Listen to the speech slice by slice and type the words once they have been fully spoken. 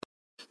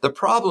The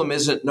problem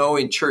isn't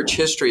knowing church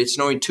history, it's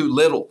knowing too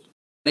little.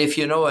 If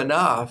you know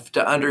enough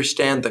to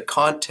understand the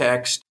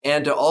context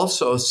and to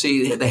also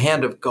see the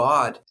hand of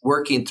God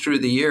working through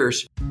the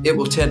years, it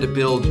will tend to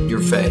build your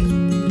faith.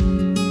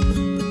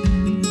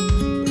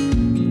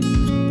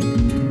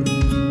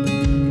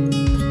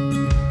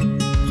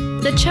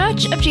 The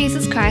Church of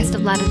Jesus Christ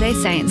of Latter-day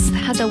Saints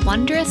has a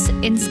wondrous,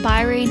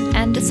 inspiring,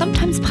 and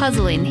sometimes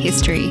puzzling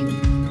history.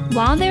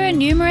 While there are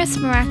numerous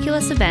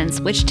miraculous events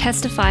which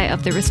testify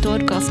of the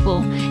restored gospel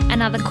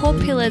and are the core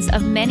pillars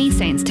of many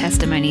saints'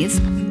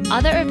 testimonies,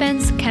 other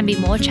events can be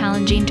more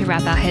challenging to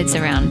wrap our heads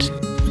around.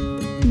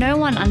 No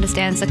one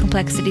understands the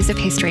complexities of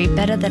history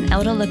better than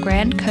Elder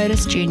LeGrand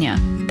Curtis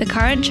Jr., the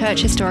current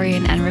church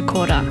historian and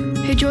recorder,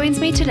 who joins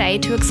me today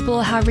to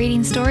explore how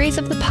reading stories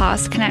of the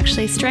past can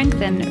actually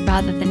strengthen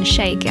rather than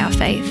shake our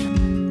faith.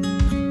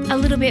 A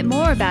little bit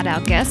more about our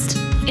guest.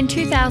 In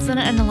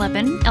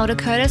 2011, Elder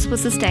Curtis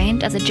was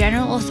sustained as a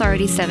General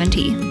Authority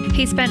 70.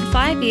 He spent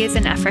 5 years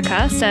in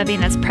Africa,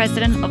 serving as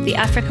President of the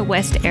Africa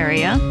West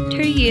area,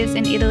 2 years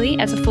in Italy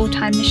as a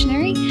full-time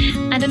missionary,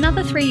 and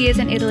another 3 years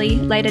in Italy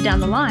later down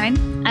the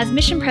line as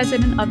Mission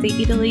President of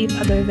the Italy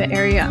Padova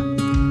area.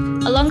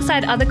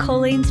 Alongside other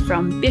callings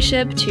from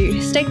Bishop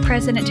to Stake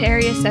President to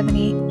Area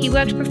 70, he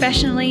worked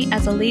professionally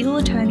as a legal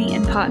attorney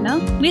and partner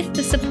with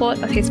the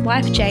support of his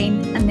wife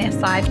Jane and their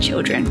 5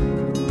 children.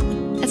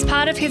 As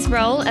part of his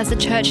role as a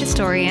church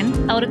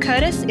historian, Elder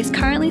Curtis is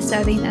currently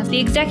serving as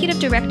the Executive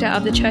Director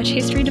of the Church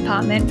History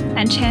Department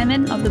and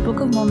Chairman of the Book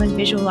of Mormon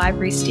Visual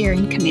Library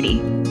Steering Committee.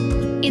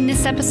 In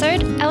this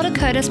episode, Elder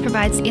Curtis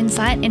provides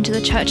insight into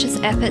the Church's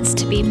efforts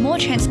to be more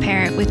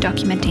transparent with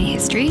documenting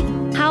history,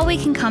 how we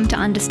can come to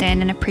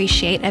understand and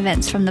appreciate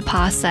events from the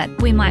past that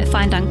we might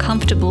find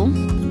uncomfortable,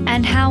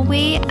 and how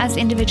we, as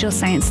individual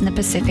saints in the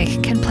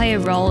Pacific, can play a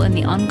role in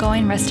the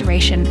ongoing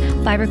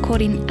restoration by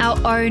recording our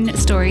own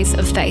stories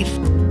of faith.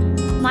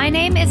 My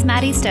name is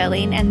Maddie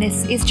Sterling, and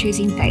this is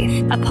Choosing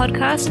Faith, a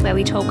podcast where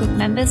we talk with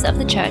members of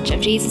the Church of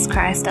Jesus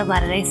Christ of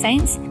Latter-day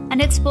Saints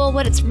and explore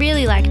what it's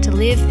really like to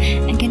live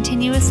and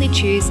continuously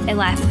choose a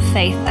life of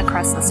faith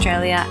across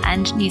Australia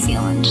and New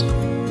Zealand.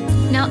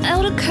 Now,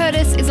 Elder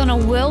Curtis is on a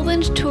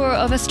whirlwind tour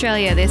of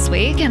Australia this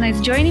week and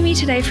is joining me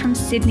today from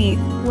Sydney.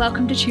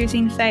 Welcome to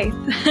Choosing Faith.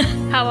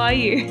 How are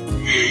you?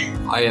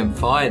 I am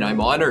fine.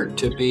 I'm honored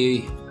to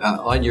be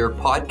on your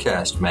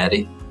podcast,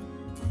 Maddie.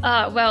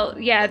 Well,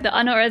 yeah, the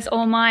honour is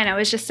all mine. I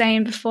was just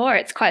saying before,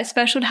 it's quite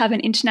special to have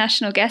an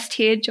international guest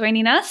here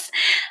joining us.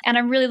 And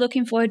I'm really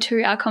looking forward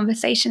to our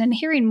conversation and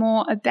hearing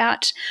more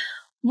about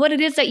what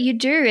it is that you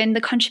do and the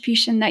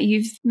contribution that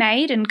you've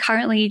made and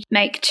currently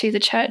make to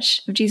the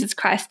Church of Jesus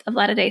Christ of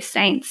Latter-day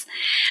Saints.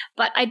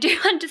 But I do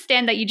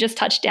understand that you just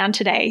touched down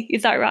today.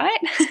 Is that right?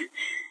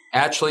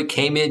 Actually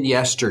came in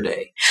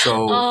yesterday.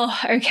 Oh,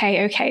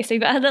 okay. So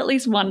you've had at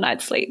least one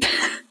night's sleep.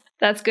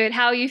 That's good.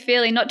 How are you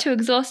feeling? Not too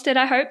exhausted,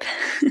 I hope?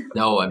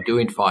 No, I'm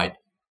doing fine.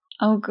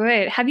 Oh,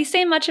 good. Have you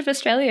seen much of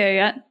Australia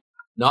yet?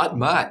 Not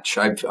much.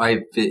 I've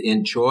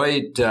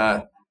enjoyed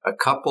a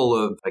couple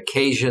of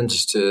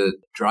occasions to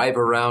drive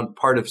around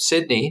part of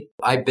Sydney.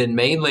 I've been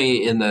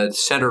mainly in the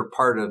center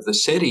part of the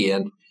city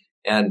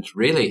and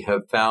really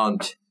have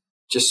found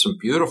just some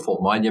beautiful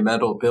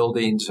monumental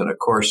buildings. And of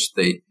course,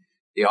 the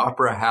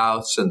Opera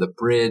House and the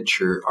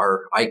bridge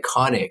are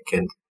iconic.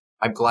 And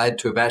I'm glad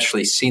to have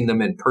actually seen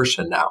them in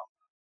person now.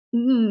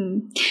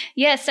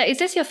 Yeah, so is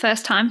this your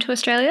first time to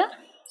Australia?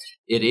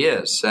 It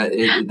is.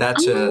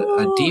 That's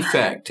a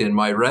defect in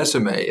my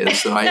resume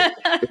is that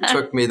it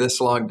took me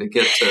this long to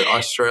get to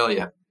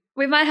Australia.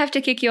 We might have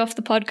to kick you off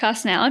the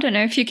podcast now. I don't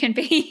know if you can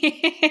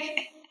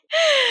be.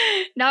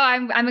 No,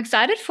 I'm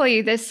excited for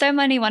you. There's so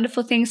many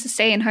wonderful things to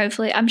see, and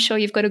hopefully I'm sure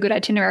you've got a good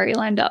itinerary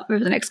lined up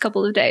over the next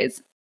couple of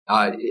days.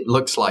 It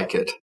looks like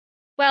it.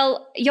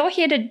 Well, you're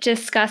here to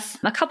discuss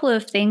a couple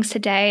of things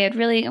today.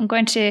 I'm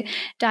going to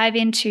dive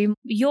into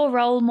your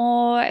role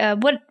more,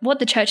 what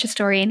the church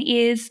historian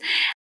is,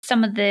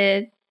 some of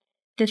the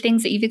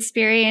things that you've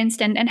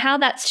experienced and how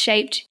that's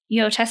shaped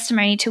your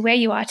testimony to where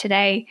you are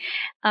today.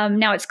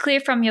 Now, it's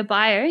clear from your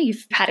bio,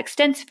 you've had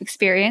extensive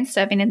experience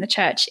serving in the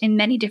church in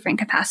many different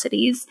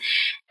capacities.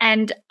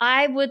 And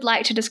I would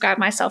like to describe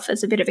myself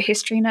as a bit of a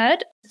history nerd.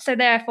 So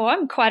therefore,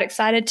 I'm quite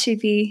excited to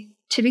be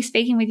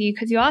speaking with you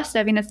because you are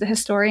serving as the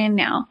historian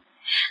now.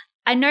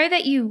 I know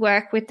that you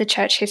work with the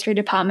Church History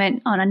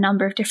Department on a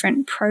number of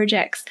different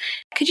projects.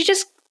 Could you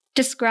just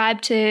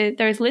describe to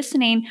those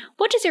listening,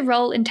 what does your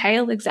role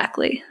entail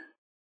exactly?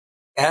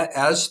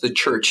 As the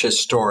church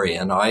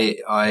historian,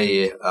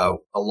 I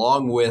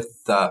along with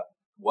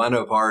one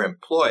of our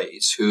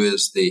employees who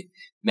is the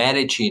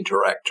managing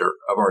director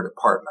of our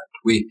department,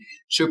 we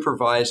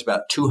supervise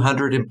about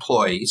 200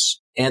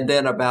 employees and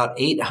then about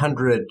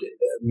 800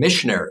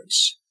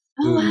 missionaries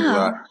who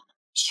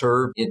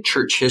serve in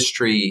church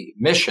history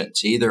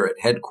missions, either at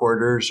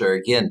headquarters or,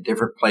 again,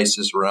 different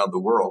places around the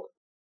world.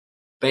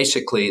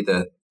 Basically,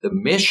 the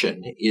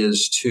mission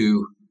is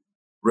to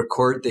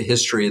record the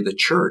history of the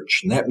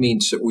church. And that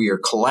means that we are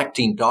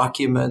collecting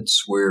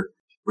documents. We're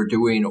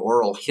doing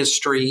oral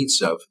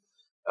histories of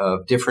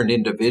of different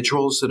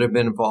individuals that have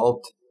been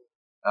involved.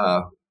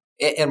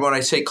 And when I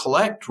say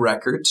collect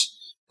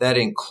records, that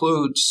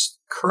includes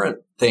current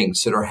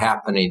things that are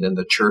happening in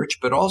the church,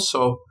 but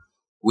also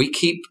we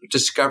keep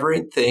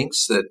discovering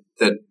things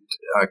that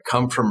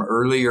come from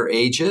earlier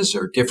ages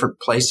or different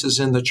places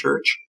in the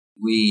church.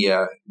 We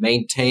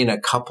maintain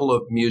a couple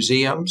of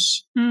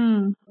museums.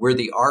 We're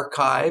the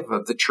archive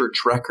of the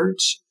church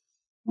records.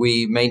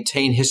 We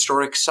maintain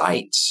historic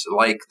sites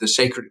like the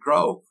Sacred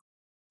Grove.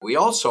 We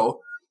also,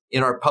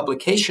 in our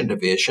publication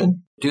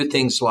division, do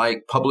things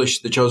like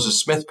publish the Joseph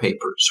Smith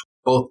papers,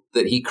 both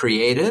that he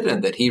created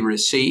and that he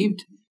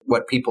received,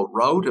 what people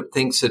wrote of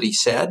things that he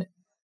said.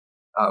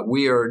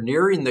 We are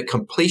nearing the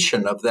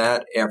completion of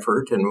that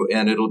effort,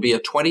 and it'll be a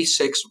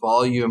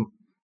 26-volume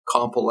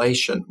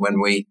compilation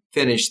when we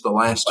finish the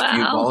last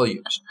few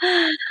volumes.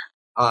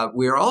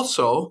 We are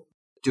also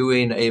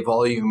doing a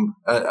volume,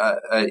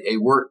 a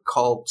work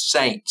called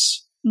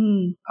Saints,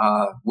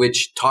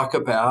 which talk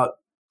about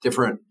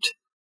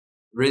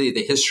really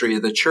the history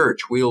of the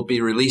church. We'll be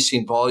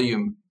releasing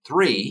volume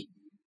 3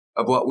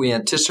 of what we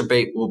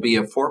anticipate will be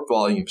a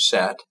 4-volume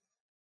set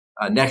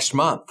next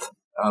month.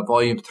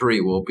 Volume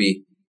 3 will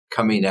be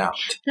coming out.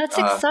 That's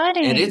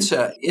exciting. And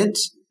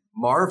it's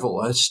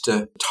marvelous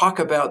to talk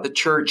about the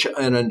church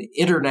in an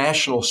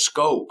international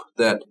scope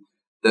that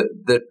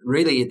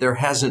really there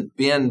hasn't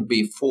been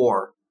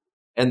before.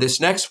 And this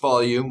next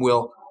volume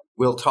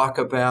will talk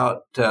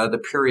about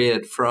the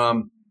period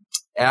from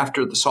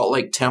after the Salt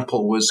Lake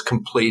Temple was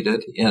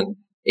completed in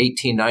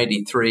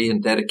 1893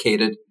 and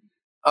dedicated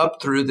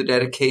up through the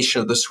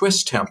dedication of the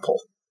Swiss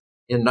Temple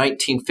in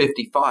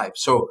 1955.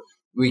 So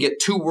we get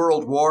 2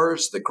 world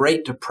wars, the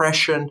Great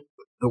Depression,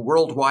 the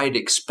worldwide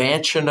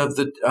expansion of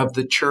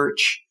the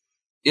church.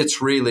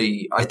 It's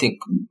really, I think,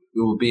 it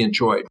will be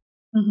enjoyed.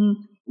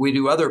 Mm-hmm. We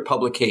do other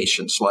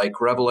publications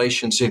like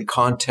Revelations in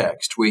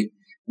Context. We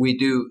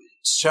do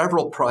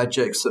several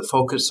projects that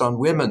focus on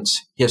women's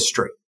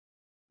history.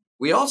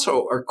 We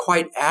also are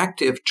quite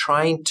active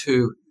trying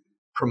to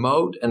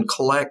promote and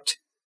collect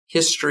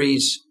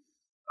histories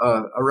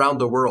around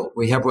the world.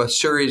 We have a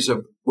series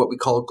of what we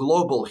call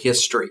global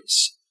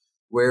histories,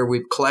 where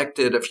we've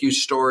collected a few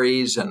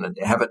stories and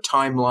have a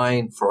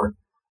timeline for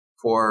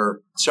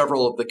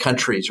several of the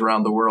countries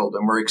around the world.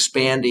 And we're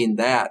expanding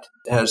that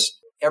as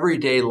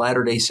everyday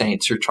Latter-day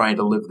Saints are trying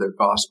to live their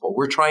gospel.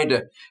 We're trying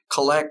to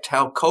collect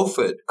how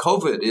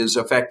COVID is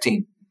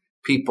affecting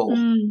people,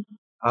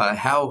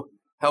 how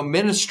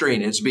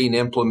ministering is being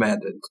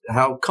implemented,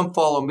 how Come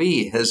Follow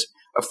Me has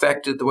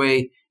affected the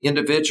way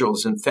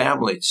individuals and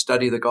families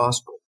study the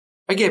gospel.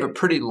 I gave a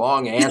pretty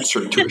long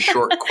answer to a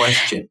short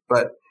question,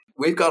 but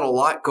we've got a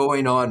lot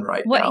going on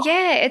right now.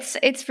 Yeah,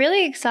 it's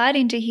really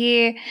exciting to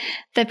hear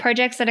the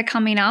projects that are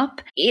coming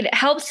up. It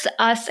helps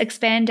us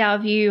expand our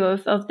view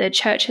of the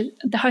church,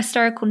 the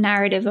historical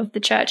narrative of the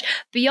church,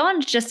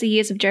 beyond just the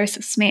years of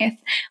Joseph Smith,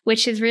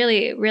 which is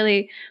really,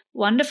 really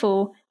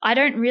wonderful. I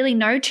don't really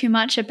know too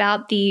much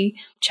about the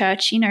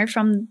church,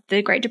 from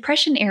the Great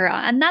Depression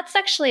era. And that's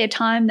actually a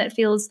time that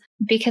feels,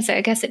 because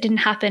I guess it didn't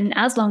happen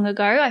as long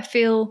ago, I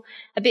feel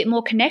a bit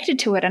more connected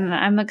to it. And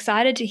I'm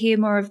excited to hear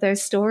more of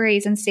those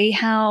stories and see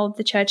how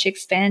the church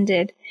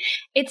expanded.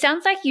 It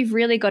sounds like you've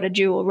really got a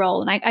dual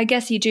role. And I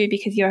guess you do,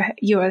 because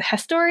you're a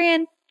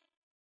historian,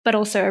 but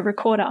also a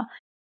recorder.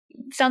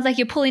 Sounds like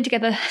you're pulling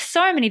together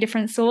so many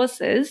different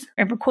sources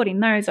and recording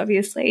those,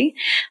 obviously,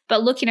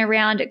 but looking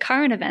around at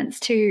current events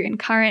too and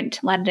current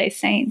Latter-day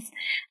Saints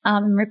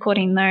and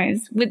recording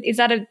those. Is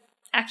that an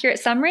accurate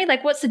summary?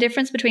 Like, what's the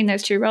difference between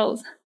those two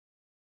roles?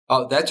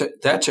 Oh,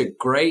 that's a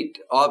great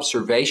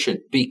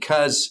observation,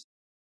 because,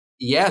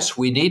 yes,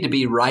 we need to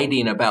be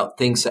writing about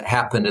things that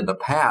happened in the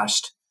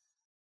past,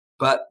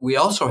 but we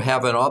also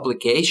have an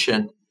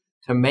obligation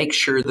to make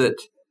sure that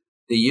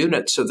the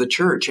units of the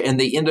church and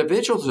the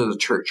individuals of the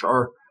church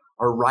are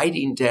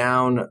writing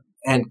down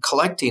and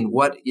collecting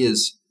what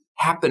is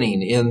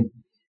happening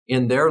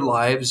in their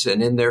lives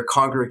and in their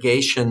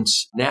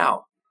congregations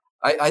now.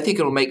 I think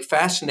it'll make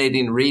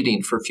fascinating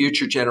reading for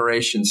future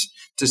generations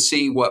to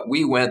see what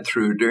we went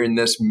through during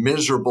this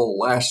miserable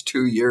last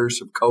 2 years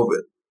of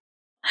COVID.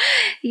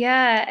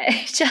 Yeah,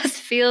 it just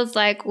feels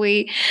like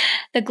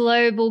the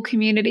global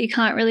community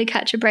can't really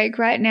catch a break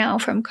right now,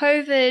 from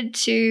COVID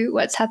to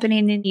what's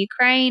happening in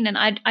Ukraine. And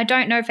I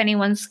don't know if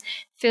anyone's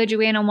filled you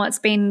in on what's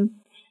been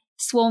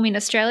swarming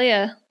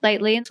Australia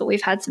lately. So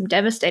we've had some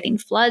devastating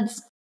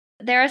floods.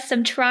 There are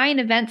some trying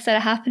events that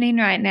are happening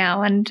right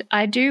now, and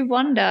I do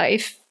wonder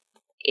if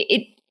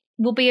it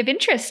will be of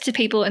interest to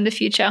people in the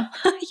future.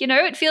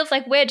 It feels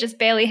like we're just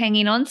barely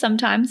hanging on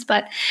sometimes,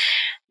 but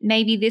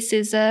maybe this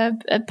is a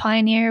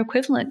pioneer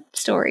equivalent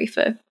story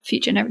for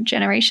future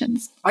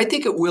generations. I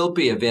think it will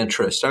be of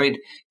interest. I mean,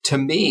 to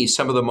me,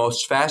 some of the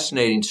most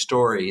fascinating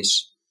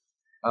stories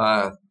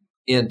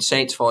in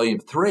Saints Volume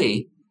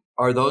 3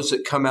 are those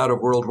that come out of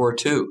World War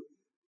II.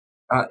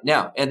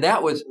 And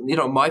that was,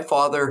 my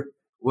father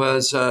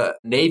was a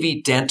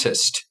Navy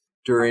dentist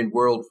during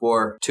World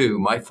War II.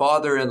 My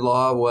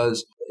father-in-law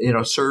was,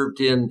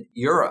 served in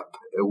Europe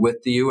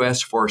with the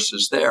U.S.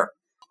 forces there.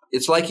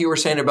 it's like you were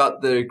saying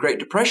about the Great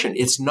Depression.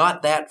 It's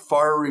not that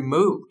far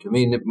removed. I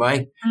mean,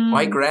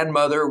 my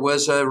grandmother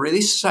was a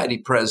Relief Society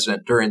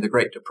president during the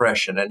Great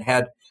Depression and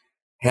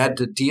had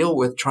to deal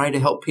with trying to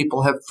help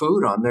people have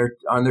food on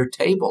their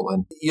table.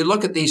 And you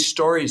look at these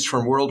stories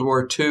from World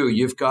War II.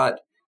 You've got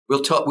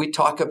we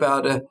talk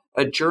about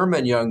a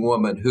German young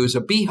woman who's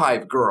a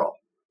beehive girl.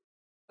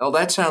 Well,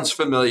 that sounds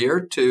familiar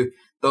to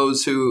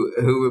those who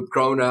have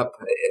grown up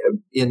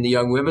in the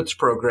Young Women's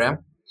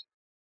Program.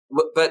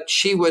 But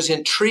she was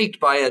intrigued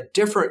by a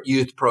different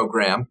youth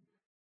program,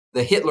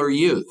 the Hitler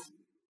Youth.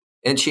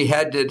 And she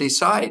had to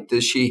decide,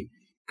 does she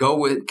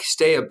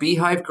stay a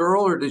beehive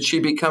girl, or did she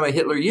become a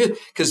Hitler Youth?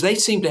 Because they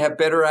seem to have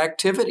better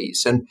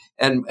activities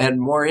and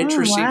more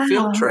interesting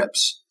field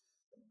trips.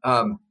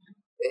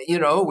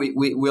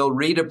 We'll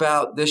read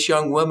about this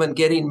young woman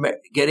getting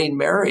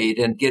married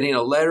and getting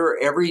a letter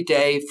every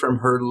day from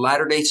her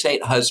Latter-day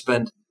Saint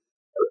husband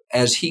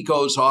as he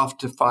goes off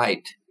to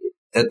fight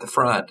at the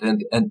front,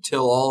 and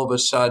until all of a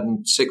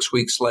sudden, 6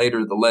 weeks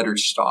later, the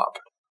letters stopped.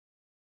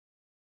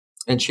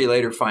 And she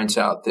later finds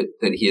out that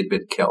he had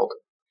been killed.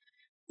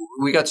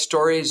 We got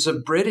stories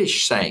of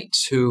British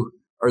saints who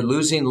are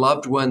losing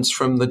loved ones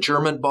from the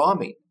German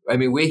bombing. I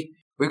mean, we've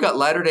got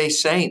Latter-day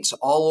Saints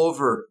all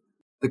over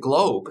the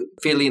globe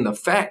feeling the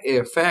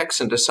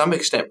effects and to some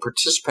extent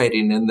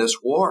participating in this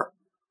war.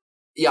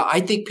 Yeah,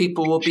 I think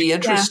people will be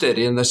interested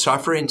in the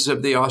sufferings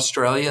of the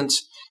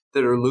Australians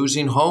that are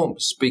losing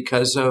homes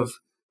because of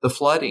the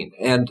flooding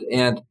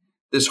and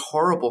this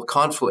horrible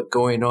conflict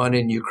going on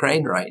in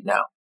Ukraine right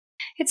now.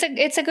 It's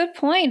a good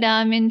point.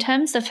 In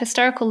terms of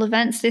historical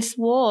events, this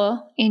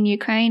war in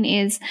Ukraine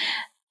is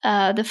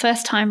the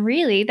first time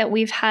really that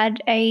we've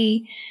had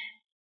a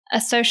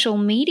social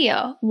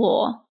media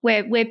war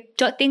where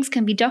things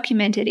can be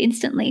documented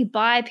instantly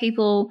by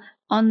people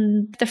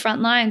on the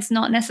front lines,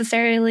 not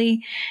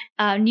necessarily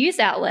news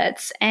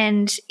outlets.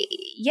 And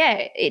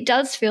yeah, it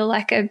does feel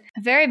like a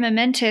very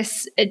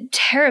momentous,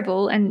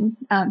 terrible and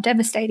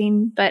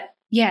devastating, but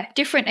yeah,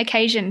 different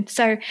occasion.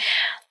 So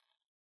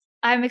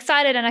I'm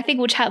excited, and I think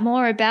we'll chat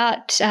more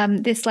about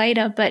this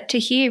later, but to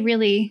hear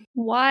really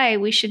why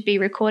we should be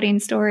recording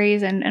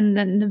stories and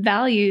the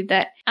value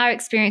that our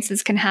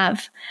experiences can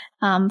have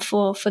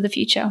for the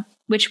future,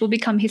 which will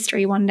become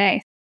history one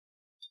day.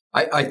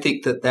 I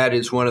think that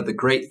is one of the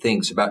great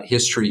things about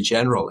history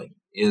generally,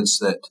 is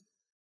that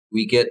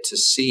we get to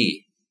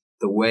see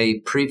the way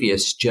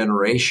previous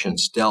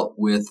generations dealt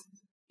with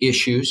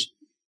issues.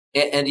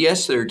 And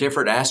yes, there are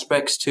different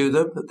aspects to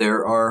them.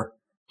 There are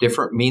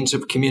different means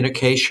of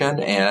communication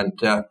and,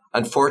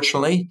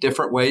 unfortunately,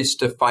 different ways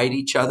to fight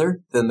each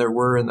other than there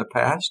were in the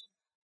past.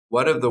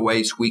 One of the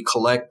ways we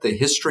collect the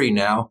history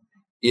now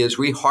is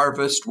we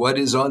harvest what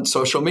is on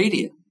social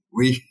media.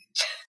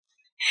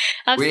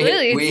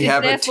 Absolutely. We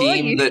have a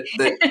team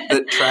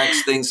that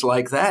tracks things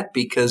like that,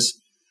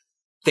 because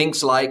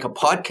things like a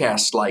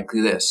podcast like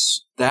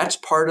this, that's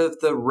part of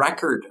the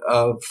record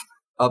of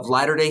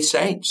Latter-day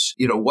Saints.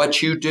 You know,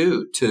 what you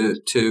do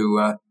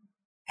to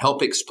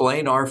help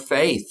explain our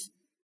faith,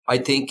 I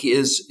think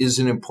is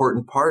an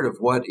important part of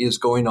what is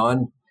going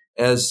on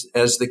as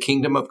the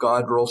kingdom of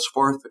God rolls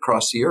forth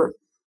across the earth.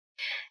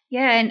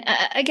 Yeah, and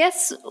I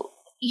guess,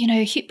 you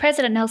know,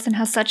 President Nelson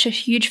has such a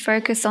huge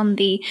focus on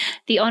the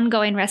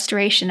ongoing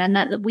restoration, and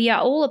that we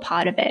are all a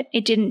part of it.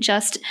 It didn't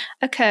just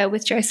occur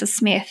with Joseph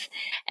Smith.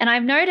 And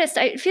I've noticed,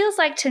 it feels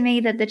like to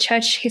me that the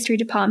church history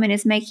department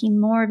is making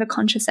more of a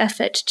conscious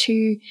effort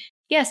to,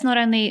 yes, not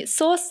only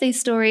source these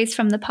stories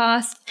from the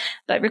past,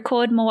 but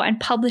record more and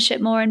publish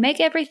it more and make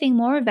everything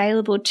more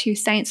available to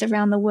saints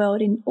around the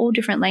world in all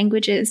different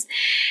languages.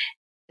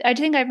 I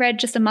think I read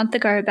just a month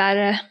ago about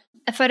a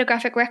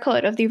photographic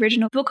record of the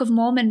original Book of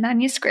Mormon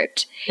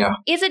manuscript. Yeah.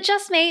 Is it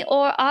just me,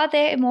 or are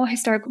there more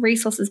historical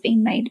resources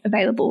being made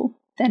available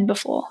than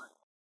before?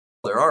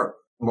 There are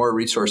more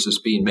resources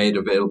being made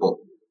available.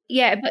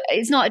 Yeah, but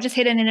it's not just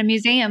hidden in a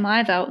museum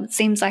either. It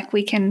seems like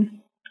we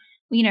can,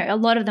 you know, a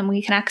lot of them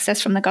we can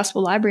access from the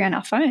Gospel Library on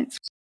our phones.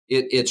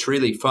 It's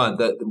really fun.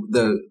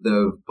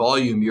 The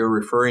volume you're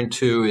referring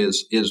to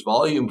is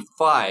volume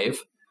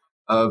 5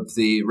 of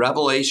the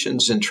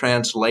Revelations and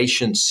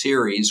Translation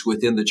series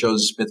within the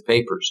Joseph Smith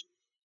Papers.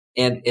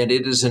 And it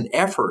is an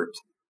effort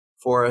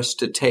for us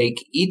to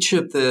take each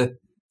of the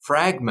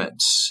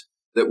fragments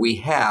that we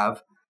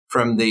have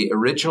from the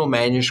original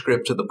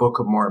manuscript of the Book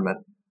of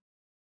Mormon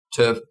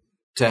to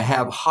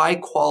have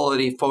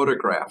high-quality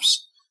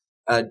photographs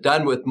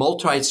done with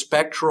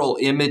multispectral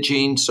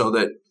imaging so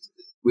that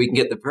we can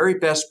get the very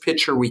best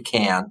picture we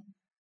can.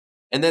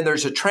 And then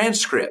there's a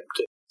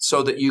transcript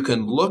so that you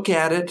can look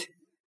at it.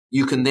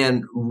 You can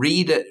then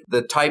read it,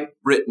 the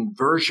typewritten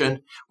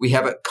version. We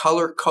have it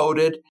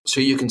color-coded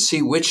so you can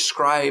see which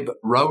scribe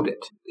wrote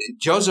it.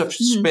 Joseph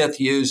Smith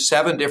used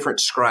 7 different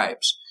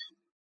scribes.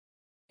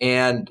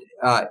 And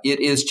it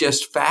is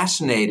just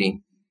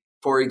fascinating.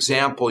 For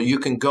example, you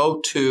can go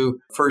to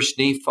 1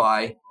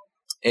 Nephi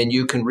and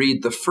you can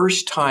read the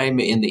first time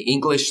in the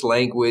English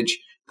language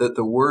that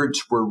the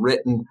words were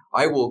written,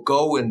 "I will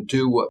go and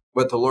do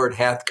what the Lord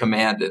hath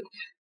commanded."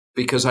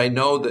 because I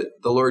know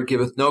that the Lord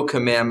giveth no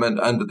commandment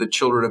unto the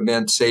children of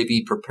men, save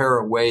he prepare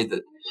a way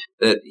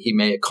that he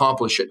may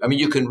accomplish it. I mean,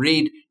 you can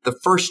read the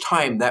first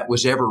time that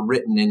was ever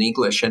written in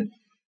English,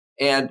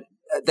 and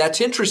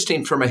that's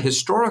interesting from a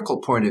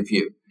historical point of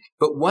view.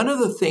 But one of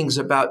the things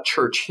about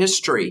church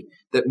history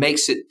that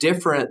makes it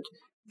different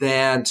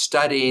than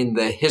studying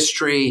the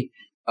history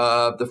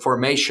of the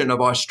formation of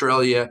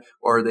Australia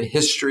or the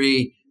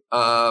history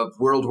of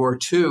World War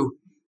II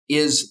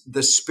is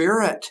the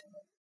Spirit,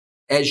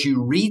 as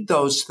you read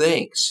those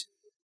things,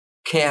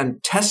 can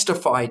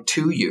testify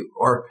to you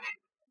or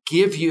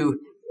give you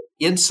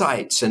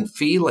insights and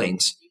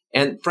feelings.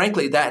 And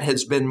frankly, that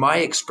has been my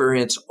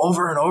experience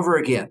over and over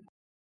again.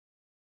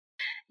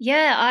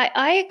 Yeah,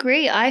 I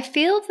agree. I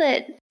feel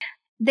that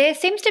there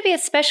seems to be a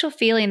special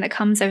feeling that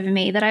comes over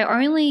me that I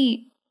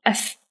only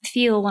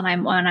feel when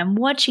I'm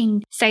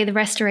watching, say, the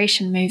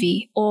Restoration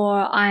movie, or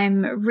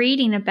I'm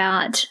reading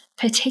about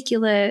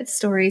particular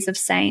stories of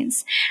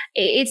saints.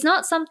 It's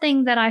not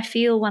something that I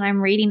feel when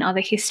I'm reading other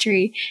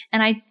history.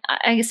 And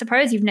I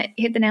suppose you've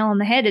hit the nail on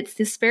the head. It's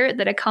the Spirit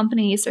that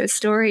accompanies those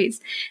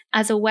stories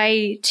as a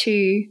way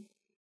to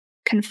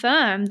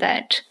confirm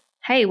that,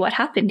 hey, what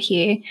happened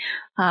here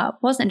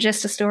wasn't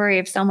just a story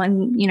of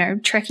someone,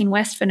 trekking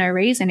west for no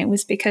reason. It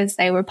was because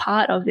they were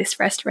part of this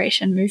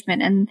restoration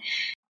movement. And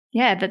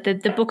yeah, that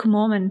the Book of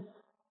Mormon,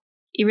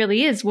 it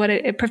really is what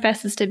it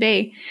professes to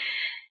be.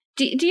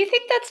 Do you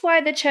think that's why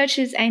the church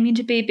is aiming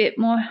to be a bit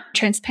more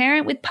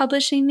transparent with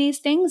publishing these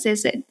things?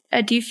 Is it?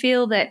 Do you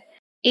feel that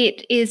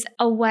it is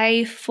a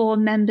way for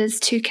members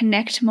to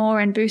connect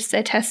more and boost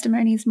their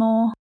testimonies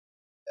more?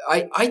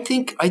 I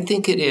think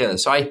it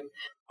is.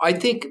 I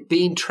think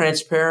being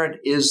transparent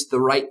is the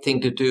right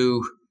thing to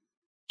do,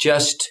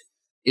 just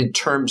in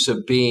terms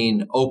of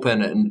being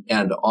open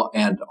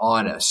and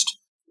honest.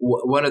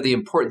 One of the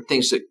important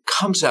things that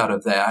comes out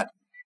of that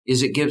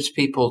is it gives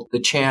people the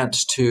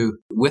chance to,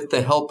 with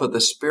the help of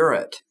the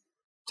Spirit,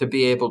 to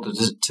be able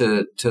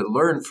to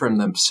learn from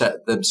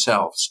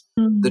themselves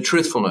the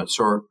truthfulness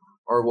or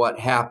what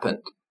happened.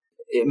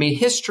 I mean,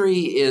 history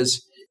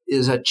is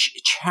a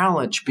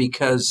challenge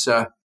because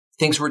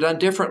things were done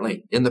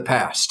differently in the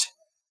past.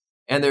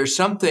 And there's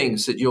some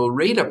things that you'll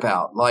read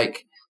about,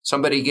 like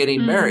somebody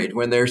getting married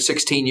when they're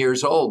 16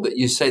 years old, that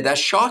you say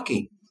that's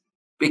shocking,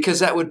 because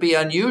that would be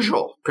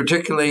unusual,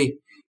 particularly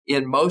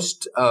in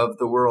most of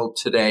the world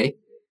today,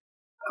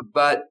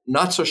 but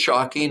not so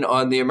shocking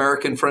on the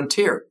American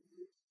frontier.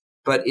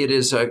 But it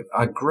is a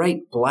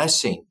great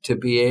blessing to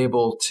be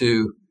able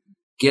to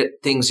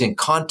get things in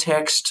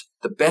context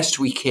the best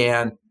we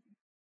can,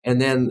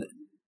 and then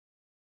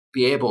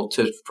be able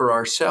to, for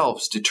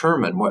ourselves,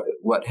 determine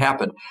what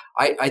happened.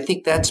 I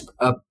think that's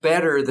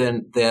better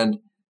than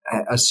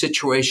a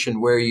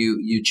situation where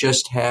you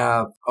just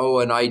have,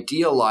 an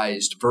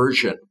idealized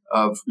version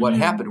of what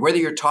happened. Whether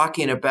you're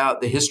talking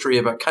about the history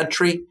of a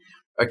country,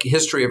 a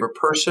history of a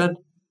person,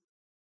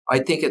 I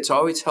think it's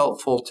always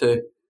helpful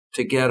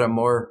to get a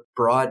more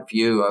broad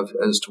view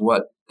as to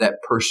what that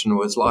person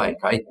was like.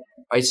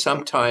 I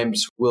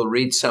sometimes will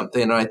read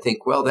something and I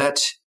think, well,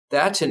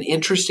 that's an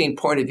interesting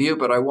point of view,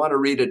 but I want to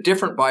read a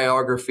different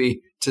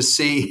biography to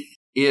see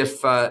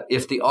if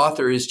the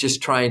author is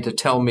just trying to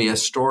tell me a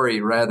story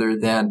rather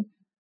than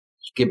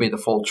give me the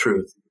full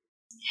truth.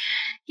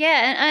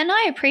 Yeah, and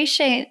I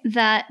appreciate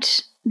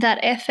that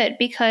effort,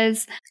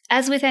 because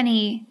as with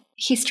any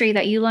history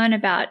that you learn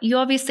about, you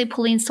obviously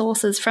pull in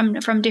sources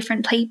from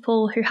different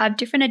people who have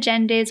different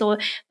agendas or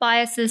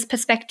biases,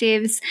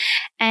 perspectives,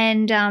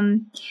 and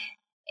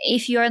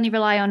if you only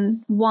rely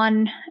on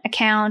one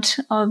account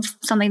of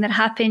something that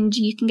happened,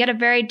 you can get a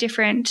very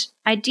different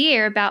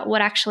idea about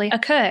what actually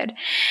occurred.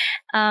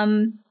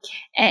 And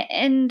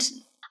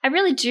I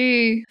really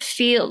do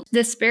feel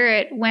the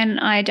Spirit when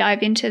I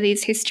dive into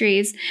these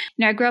histories.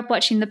 I grew up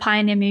watching the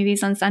Pioneer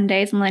movies on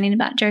Sundays and learning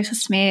about Joseph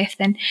Smith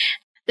and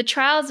the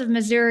trials of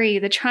Missouri,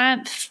 the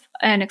triumph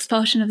and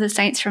expulsion of the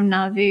saints from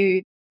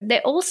Nauvoo.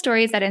 They're all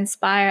stories that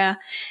inspired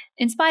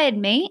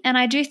me, and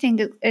I do think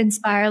it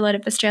inspire a lot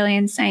of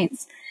Australian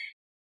saints.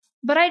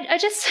 But I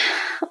just,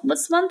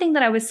 what's one thing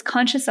that I was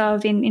conscious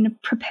of in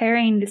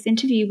preparing this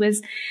interview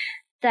was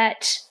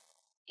that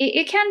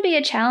it can be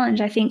a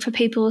challenge, I think, for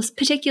people,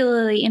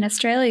 particularly in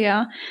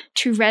Australia,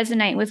 to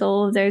resonate with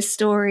all of those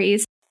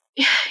stories.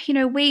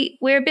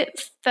 We're a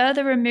bit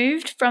further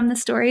removed from the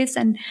stories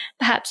than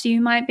perhaps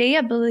you might be.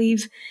 I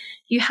believe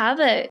you have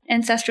an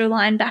ancestral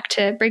line back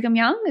to Brigham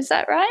Young. Is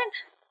that right?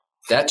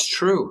 That's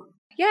true.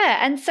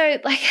 Yeah, and so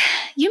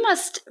you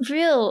must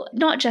feel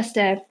not just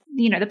the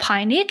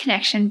pioneer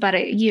connection, but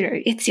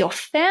it's your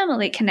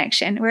family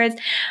connection. Whereas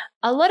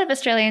a lot of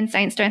Australian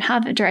saints don't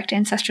have direct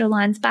ancestral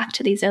lines back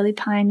to these early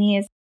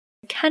pioneers.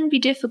 It can be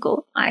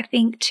difficult, I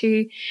think,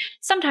 to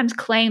sometimes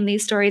claim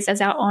these stories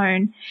as our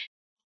own.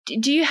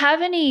 Do you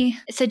have any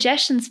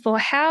suggestions for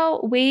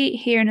how we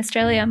here in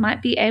Australia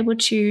might be able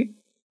to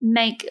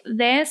make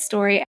their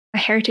story a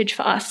heritage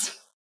for us?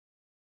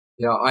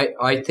 Yeah,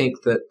 I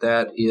think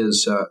that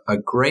is a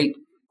great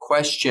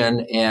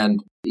question. And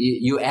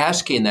you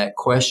asking that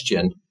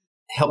question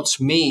helps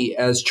me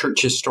as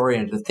church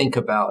historian to think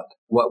about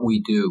what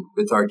we do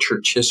with our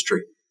church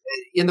history.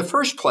 In the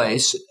first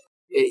place,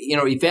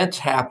 events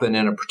happen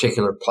in a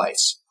particular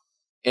place.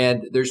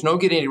 And there's no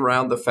getting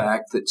around the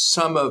fact that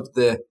some of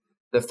the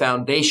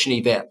foundation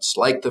events,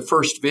 like the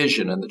first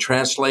vision and the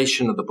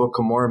translation of the Book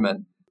of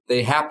Mormon,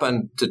 they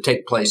happen to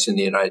take place in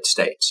the United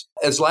States.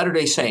 As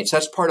Latter-day Saints,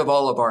 that's part of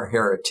all of our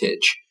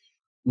heritage,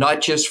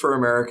 not just for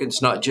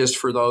Americans, not just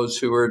for those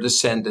who are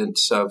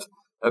descendants of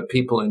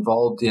people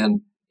involved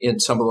in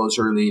some of those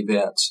early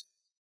events.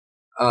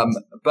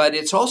 But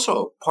it's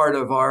also part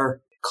of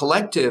our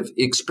collective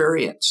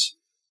experience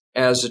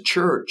as a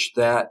church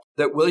that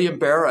William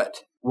Barrett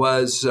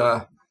was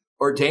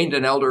ordained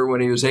an elder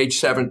when he was age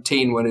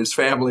 17, when his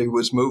family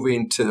was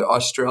moving to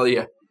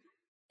Australia,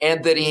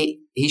 and that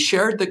he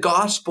shared the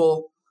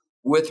gospel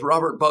with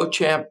Robert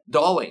Beauchamp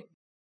Dolling.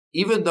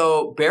 Even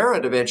though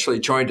Barrett eventually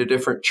joined a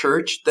different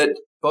church, that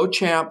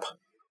Beauchamp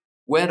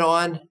went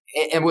on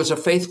and was a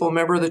faithful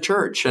member of the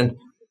church and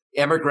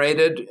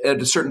emigrated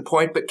at a certain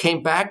point, but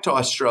came back to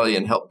Australia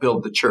and helped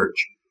build the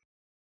church.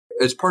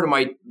 As part of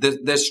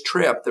this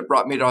trip that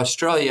brought me to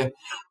Australia,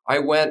 I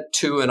went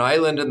to an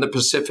island in the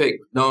Pacific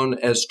known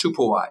as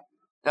Tupawai.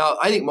 Now,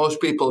 I think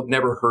most people have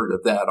never heard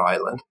of that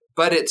island,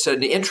 but it's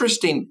an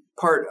interesting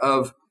part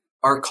of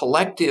our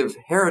collective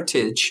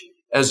heritage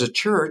as a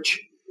church,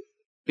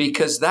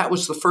 because that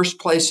was the first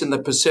place in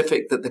the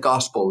Pacific that the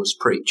gospel was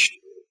preached.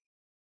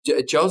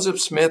 Joseph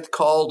Smith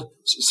called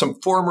some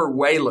former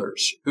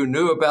whalers who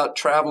knew about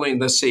traveling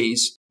the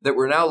seas that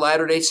were now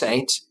Latter-day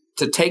Saints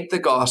to take the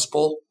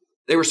gospel.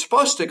 They were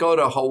supposed to go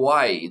to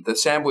Hawaii, the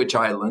Sandwich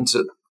Islands,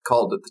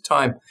 called at the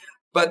time,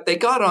 but they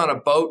got on a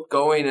boat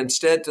going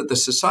instead to the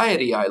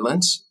Society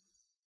Islands,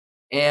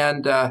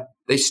 and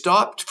they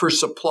stopped for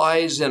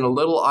supplies in a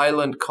little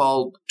island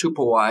called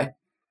Tupawai.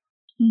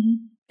 Mm-hmm.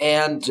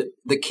 And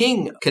the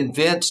king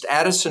convinced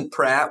Addison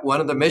Pratt,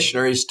 one of the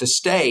missionaries, to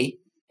stay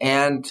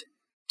and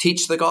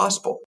teach the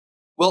gospel.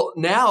 Well,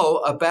 now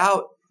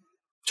about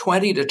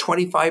 20 to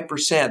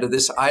 25% of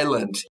this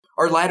island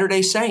are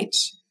Latter-day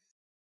Saints.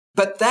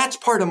 But that's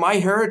part of my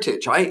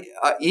heritage.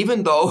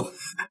 Even though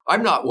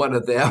I'm not one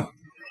of them.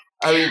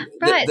 I mean,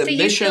 right, the so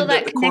mission, you feel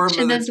that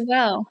connection as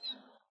well.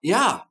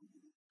 Yeah.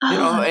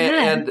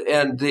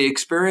 And the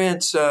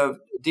experience of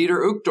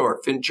Dieter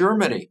Uchtdorf in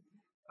Germany,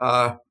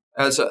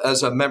 as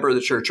a member of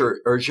the church,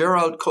 or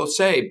Gerald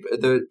Cosset,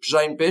 the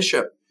presiding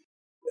bishop,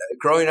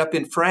 growing up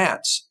in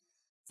France.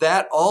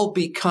 That all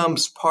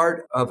becomes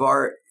part of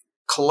our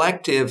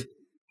collective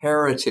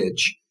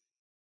heritage.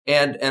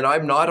 And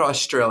I'm not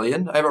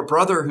Australian. I have a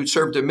brother who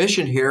served a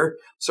mission here,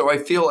 so I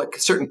feel a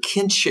certain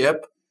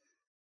kinship,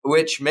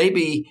 which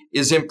maybe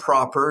is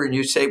improper. And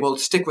you say, well,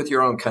 stick with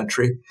your own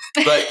country.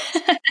 But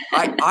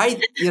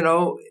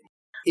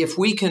if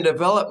we can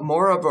develop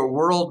more of a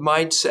world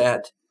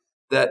mindset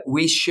that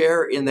we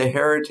share in the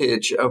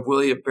heritage of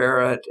William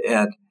Barrett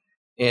and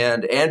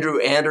Andrew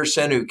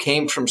Anderson, who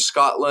came from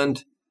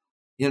Scotland,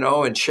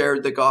 and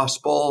shared the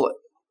gospel.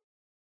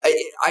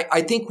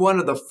 I think one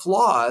of the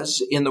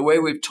flaws in the way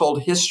we've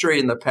told history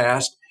in the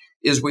past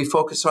is we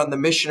focus on the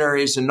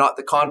missionaries and not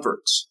the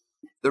converts.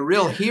 The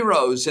real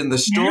heroes in the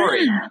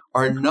story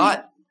are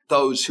not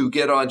those who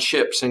get on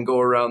ships and go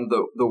around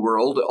the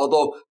world,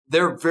 although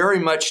they're very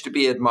much to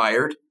be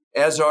admired,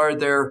 as are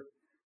their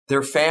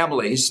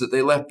families that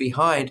they left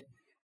behind.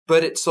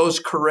 But it's those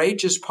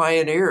courageous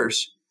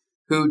pioneers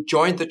who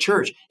joined the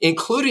church,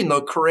 including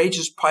the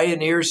courageous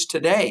pioneers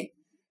today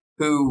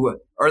who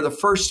are the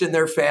first in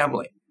their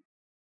family.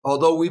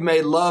 Although we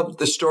may love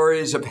the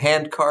stories of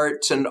hand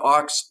carts and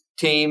ox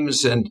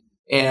teams and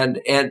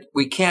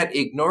we can't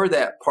ignore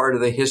that part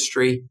of the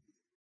history,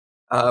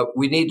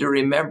 we need to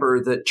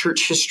remember that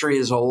church history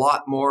is a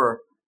lot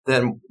more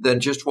than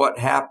just what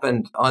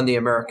happened on the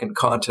American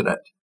continent.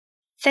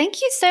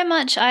 Thank you so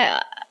much.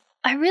 I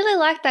really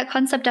like that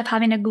concept of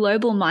having a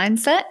global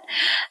mindset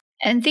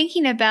and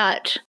thinking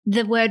about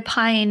the word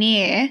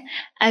pioneer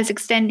as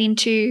extending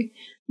to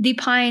the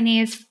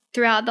pioneers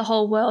throughout the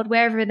whole world,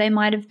 wherever they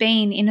might have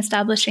been in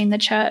establishing the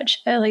church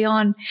early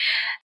on.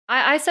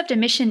 I served a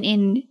mission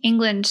in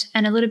England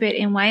and a little bit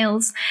in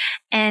Wales,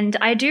 and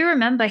I do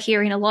remember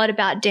hearing a lot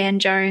about Dan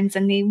Jones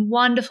and the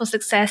wonderful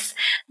success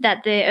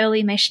that the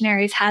early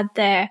missionaries had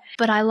there.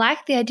 But I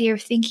like the idea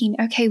of thinking,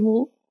 okay,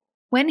 well,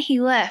 when he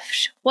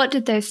left, what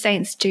did those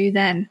saints do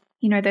then?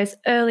 Those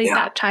early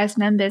baptized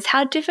members,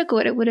 how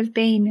difficult it would have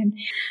been. And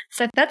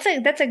so that's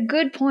a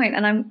good point,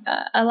 and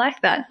I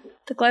like that,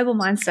 the global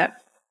mindset.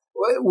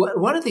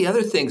 One of the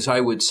other things I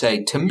would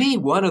say, to me,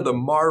 one of the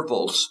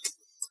marvels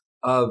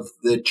of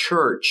the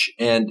church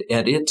and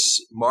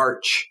its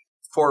march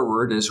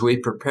forward as we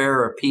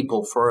prepare a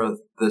people for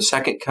the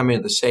second coming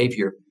of the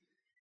Savior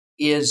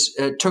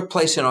took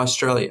place in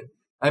Australia.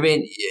 I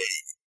mean,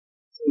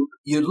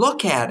 you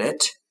look at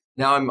it,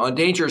 now I'm on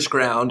dangerous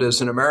ground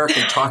as an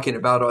American talking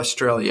about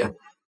Australia,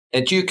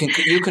 and you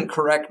can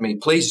correct me,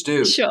 please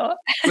do. Sure.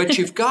 But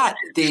you've got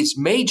these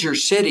major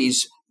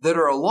cities that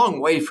are a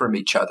long way from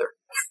each other.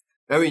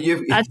 I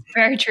mean, That's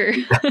very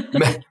true.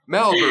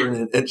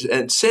 Melbourne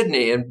and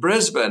Sydney and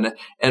Brisbane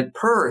and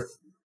Perth.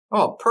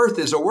 Oh, Perth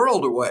is a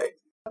world away.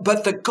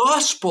 But the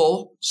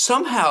gospel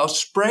somehow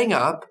sprang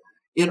up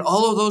in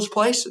all of those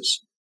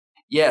places.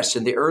 Yes,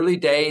 in the early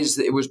days,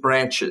 it was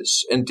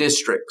branches and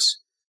districts.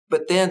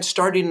 But then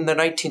starting in the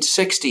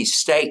 1960s,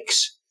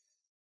 stakes.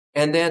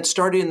 And then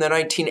starting in the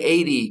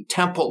 1980,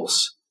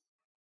 temples.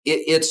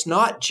 It's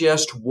not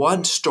just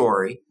one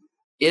story.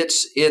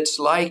 It's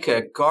like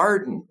a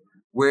garden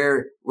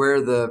where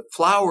the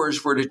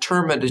flowers were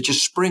determined to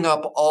just spring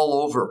up all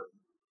over.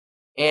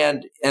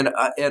 And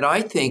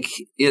I think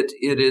it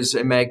is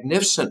a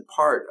magnificent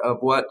part of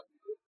what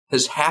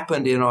has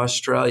happened in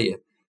Australia,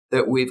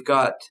 that we've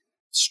got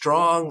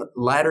strong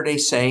Latter-day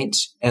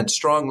Saints and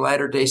strong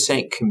Latter-day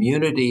Saint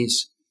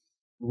communities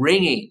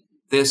ringing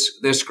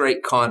this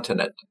great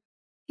continent.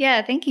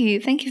 Yeah, thank you.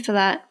 Thank you for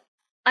that.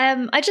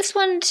 I just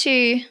wanted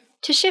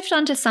to shift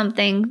onto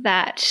something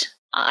that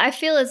I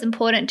feel is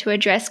important to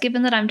address,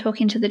 given that I'm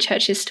talking to the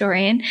church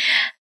historian.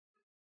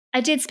 I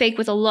did speak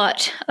with a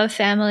lot of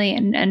family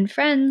and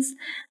friends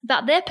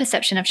about their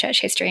perception of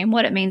church history and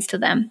what it means to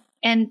them.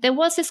 And there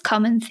was this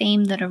common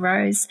theme that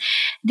arose,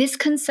 this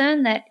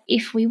concern that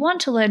if we want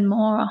to learn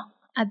more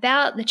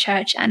about the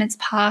church and its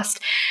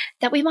past,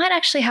 that we might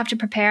actually have to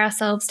prepare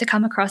ourselves to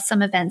come across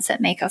some events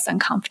that make us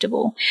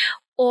uncomfortable,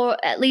 or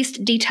at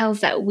least details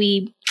that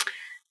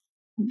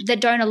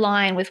don't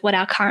align with what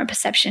our current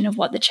perception of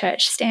what the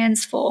church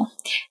stands for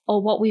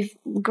or what we've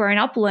grown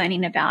up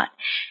learning about.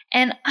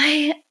 And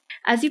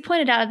as you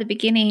pointed out at the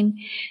beginning,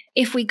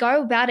 if we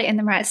go about it in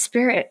the right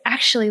spirit,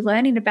 actually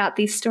learning about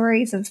these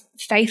stories of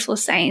faithful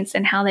saints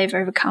and how they've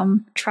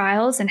overcome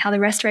trials and how the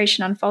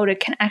restoration unfolded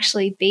can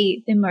actually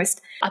be the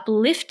most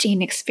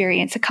uplifting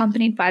experience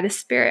accompanied by the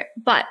Spirit.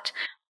 But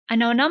I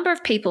know a number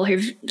of people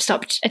who've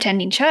stopped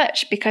attending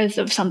church because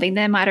of something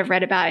they might have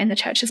read about in the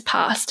church's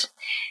past.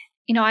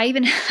 You know, I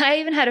even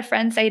had a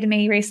friend say to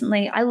me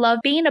recently, I love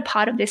being a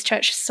part of this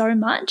church so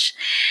much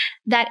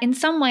that in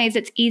some ways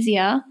it's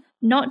easier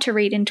not to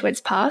read into its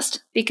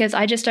past because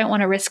I just don't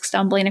want to risk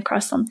stumbling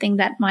across something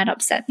that might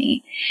upset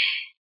me.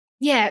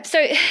 Yeah,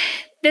 so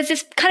there's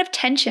this kind of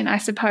tension, I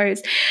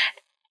suppose.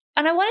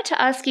 And I wanted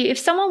to ask you, if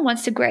someone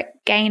wants to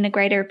gain a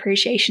greater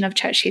appreciation of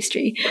church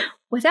history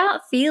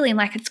without feeling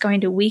like it's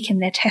going to weaken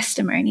their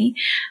testimony,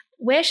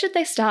 where should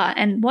they start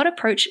and what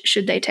approach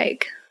should they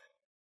take?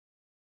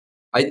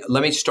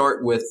 Let me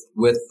start with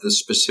the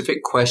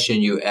specific question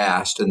you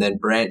asked and then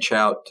branch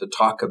out to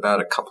talk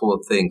about a couple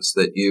of things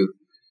that you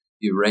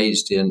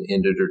raised in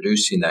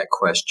introducing that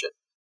question.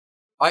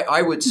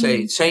 I would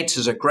say Saints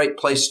is a great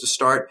place to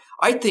start.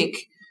 I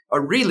think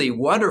a really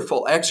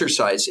wonderful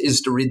exercise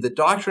is to read the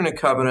Doctrine and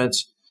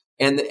Covenants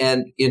and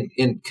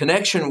in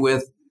connection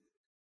with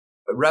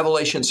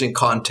Revelations in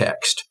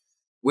Context,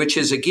 which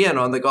is, again,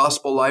 on the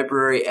Gospel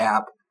Library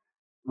app,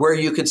 where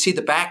you can see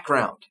the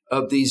background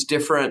of these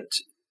different.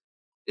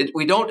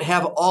 We don't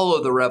have all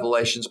of the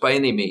revelations by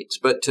any means,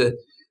 but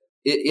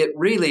it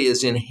really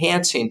is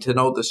enhancing to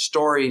know the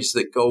stories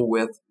that go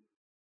with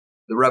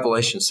the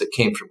revelations that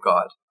came from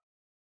God.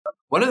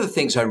 One of the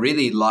things I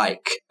really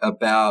like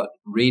about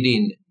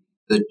reading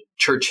the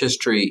church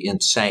history in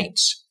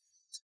Saints,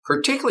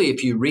 particularly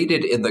if you read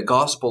it in the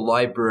Gospel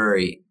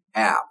Library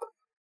app,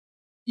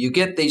 you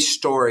get these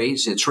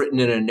stories. It's written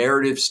in a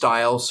narrative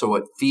style, so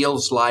it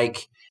feels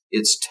like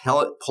it's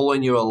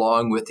pulling you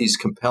along with these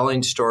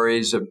compelling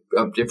stories of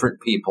different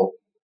people.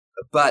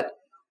 But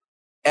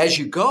as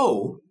you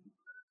go,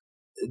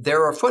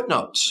 there are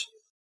footnotes.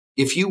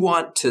 If you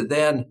want to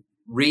then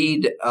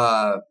read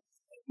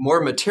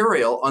more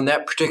material on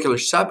that particular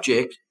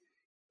subject,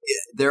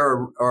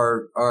 there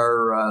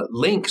are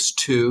links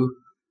to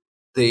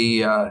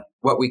the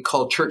what we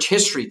call church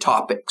history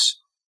topics,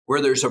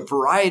 where there's a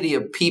variety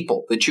of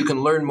people that you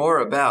can learn more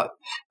about.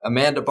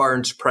 Amanda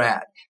Barnes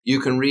Pratt. You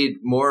can read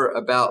more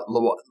about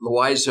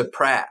Louisa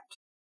Pratt.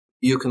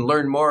 You can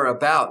learn more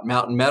about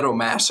Mountain Meadow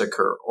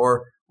Massacre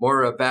or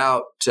more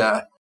about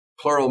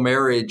plural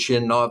marriage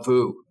in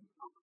Nauvoo.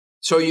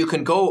 So you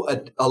can go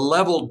a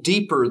level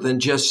deeper than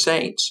just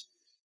Saints.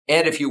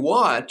 And if you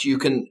want, you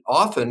can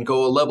often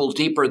go a level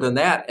deeper than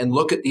that and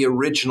look at the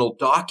original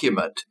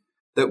document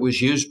that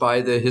was used by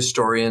the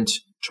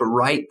historians to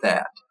write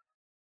that.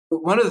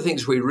 One of the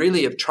things we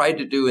really have tried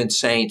to do in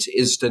Saints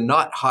is to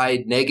not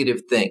hide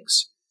negative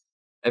things.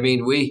 I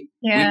mean, we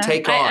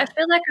take on. I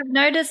feel like I've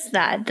noticed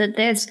that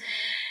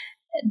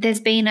there's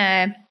been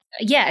a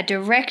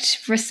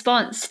direct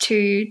response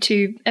to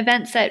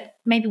events that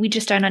maybe we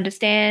just don't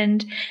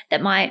understand,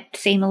 that might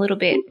seem a little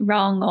bit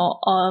wrong or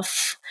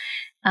off.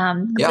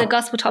 The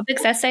Gospel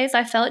Topics essays,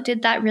 I felt,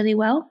 did that really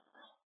well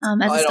as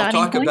a starting point. I don't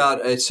talk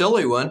about a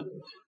silly one.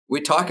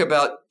 We talk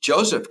about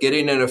Joseph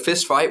getting in a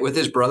fist fight with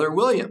his brother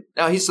William.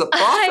 Now, he's the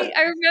prophet.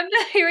 I remember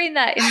hearing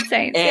that in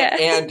Saints.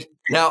 And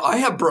now I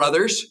have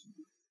brothers.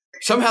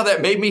 Somehow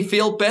that made me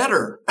feel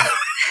better.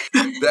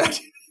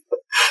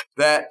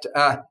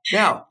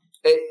 Now,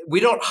 we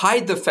don't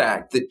hide the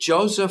fact that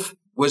Joseph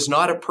was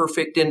not a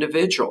perfect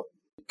individual.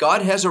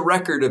 God has a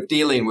record of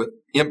dealing with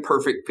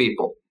imperfect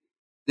people.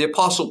 The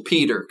Apostle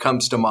Peter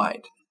comes to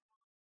mind.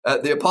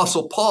 The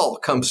Apostle Paul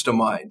comes to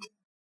mind.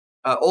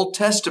 Old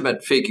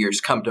Testament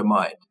figures come to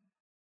mind.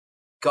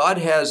 God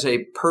has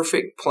a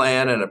perfect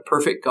plan and a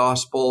perfect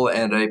gospel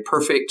and a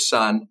perfect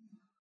son,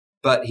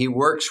 but he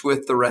works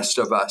with the rest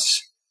of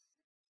us.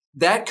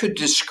 That could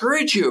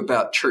discourage you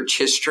about church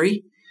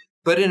history,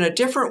 but in a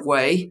different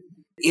way,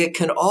 it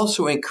can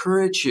also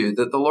encourage you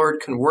that the Lord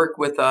can work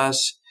with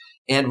us,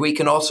 and we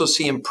can also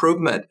see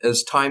improvement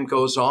as time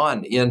goes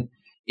on in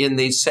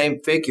these same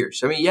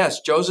figures. I mean,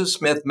 yes, Joseph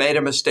Smith made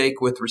a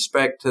mistake with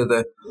respect to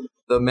the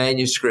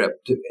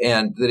manuscript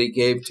and that he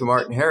gave to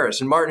Martin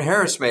Harris, and Martin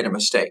Harris made a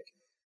mistake.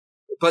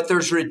 But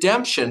there's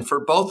redemption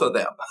for both of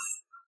them,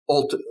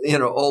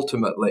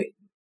 ultimately.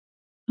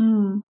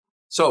 Mm.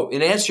 So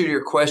in answer to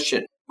your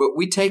question,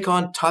 we take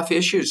on tough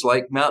issues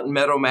like Mountain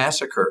Meadow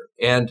Massacre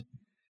and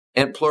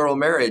plural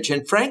marriage.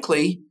 And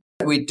frankly,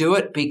 we do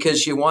it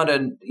because you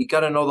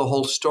got to know the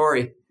whole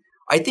story.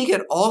 I think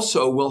it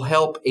also will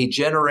help a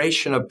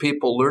generation of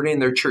people learning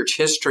their church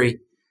history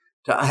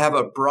to have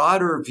a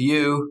broader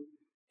view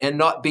and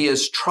not be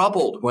as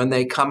troubled when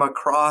they come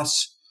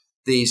across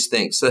these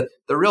things. The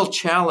real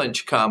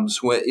challenge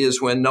comes when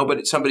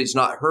somebody's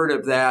not heard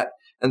of that,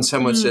 and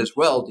someone says,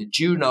 "Well, did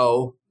you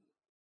know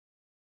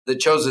that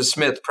Joseph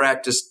Smith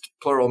practiced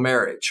plural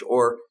marriage?"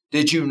 Or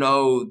 "Did you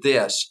know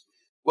this?"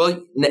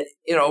 Well,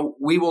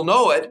 we will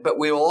know it, but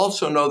we will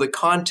also know the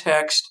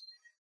context,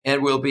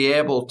 and we'll be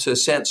able to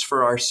sense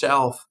for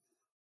ourselves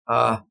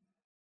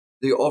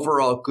the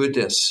overall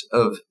goodness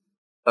of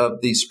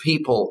these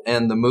people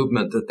and the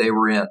movement that they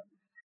were in.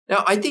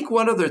 Now, I think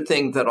one other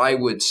thing that I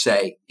would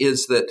say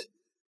is that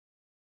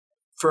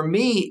for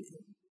me,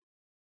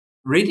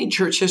 reading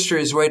church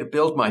history is a way to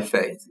build my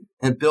faith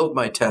and build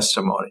my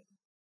testimony.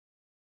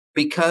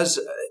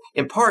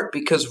 In part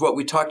because what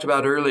we talked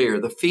about earlier,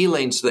 the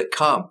feelings that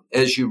come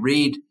as you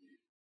read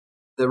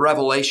the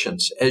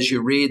revelations, as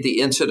you read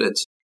the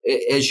incidents,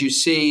 as you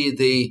see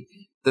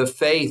the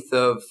faith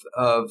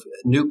of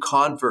new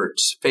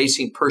converts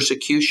facing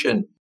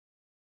persecution.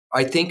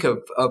 I think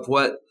of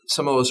what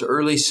some of those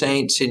early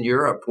saints in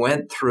Europe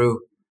went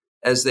through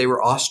as they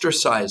were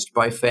ostracized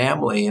by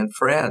family and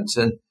friends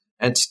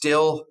and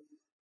still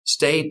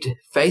stayed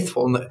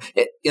faithful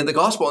in the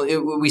gospel.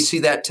 We see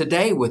that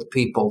today with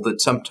people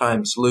that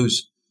sometimes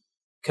lose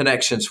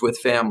connections with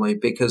family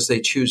because they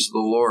choose the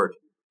Lord.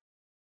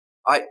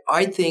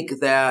 I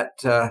think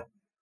that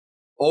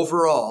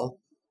overall,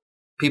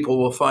 people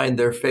will find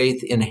their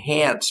faith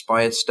enhanced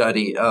by a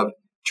study of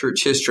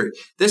church history.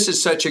 This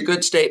is such a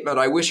good statement.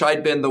 I wish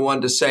I'd been the one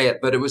to say it,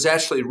 but it was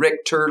actually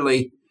Rick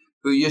Turley,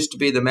 who used to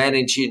be the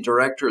managing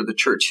director of the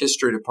church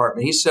history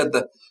department. He said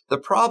the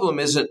problem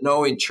isn't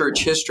knowing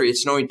church history,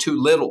 it's knowing too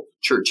little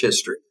church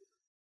history.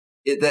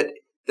 That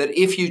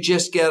if you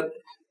just get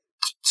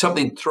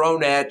something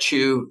thrown at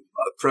you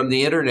from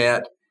the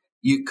internet,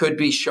 you could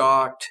be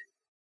shocked.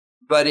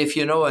 But if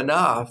you know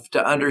enough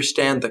to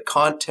understand the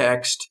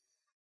context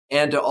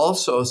and to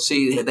also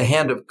see the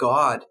hand of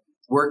God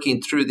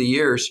working through the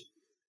years,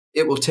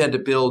 it will tend to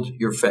build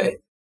your faith.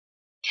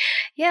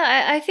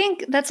 Yeah, I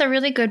think that's a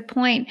really good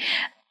point.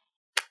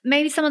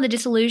 Maybe some of the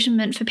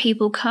disillusionment for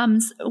people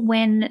comes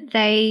when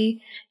they,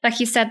 like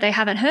you said, they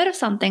haven't heard of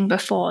something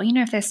before.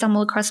 If they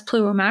stumble across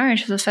plural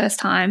marriage for the first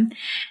time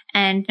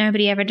and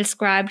nobody ever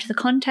described the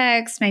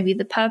context, maybe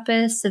the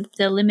purpose of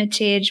the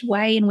limited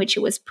way in which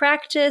it was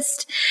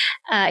practiced,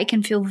 it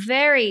can feel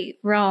very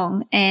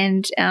wrong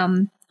and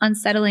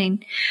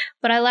unsettling.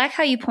 But I like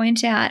how you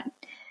point out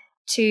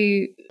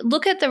to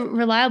look at the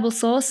reliable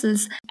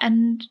sources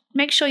and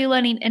make sure you're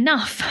learning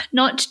enough,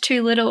 not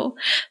too little.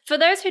 For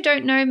those who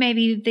don't know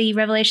maybe the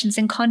Revelations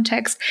in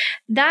context,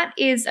 that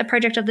is a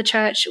project of the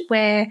church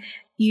where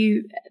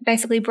you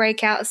basically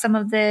break out some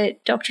of the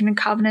Doctrine and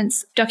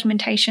Covenants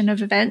documentation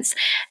of events.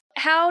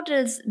 How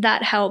does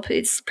that help?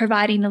 It's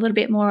providing a little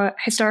bit more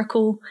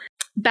historical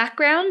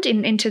background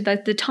into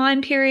the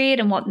time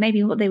period and what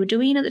they were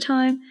doing at the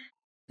time.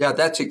 Yeah,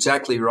 that's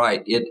exactly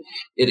right. It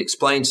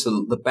explains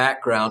the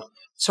background.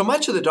 So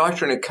much of the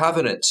Doctrine and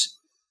Covenants,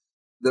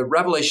 the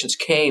revelations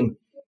came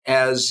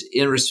as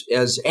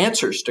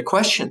answers to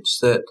questions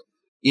that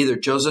either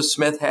Joseph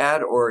Smith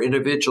had or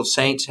individual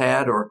saints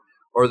had or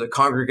the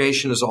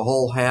congregation as a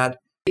whole had.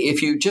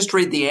 If you just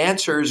read the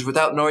answers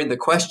without knowing the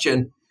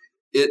question,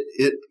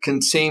 it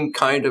can seem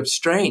kind of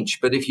strange.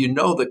 But if you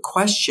know the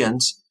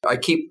questions, I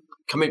keep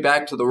coming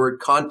back to the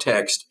word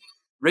context.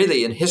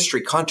 Really, in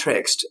history,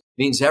 context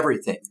means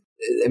everything.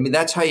 I mean,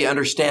 that's how you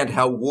understand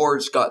how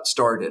wars got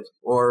started,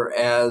 or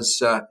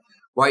as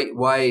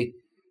why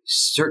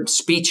certain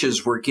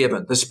speeches were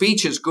given. The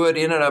speech is good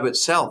in and of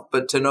itself,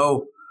 but to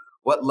know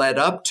what led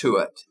up to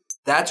it,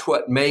 that's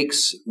what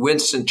makes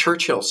Winston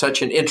Churchill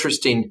such an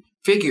interesting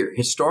figure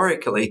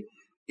historically,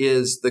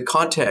 is the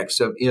context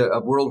of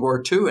World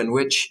War II in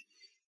which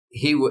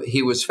he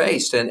was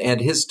faced. And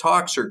his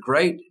talks are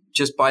great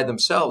just by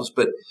themselves,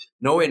 but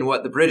knowing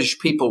what the British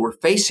people were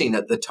facing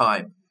at the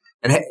time,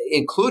 and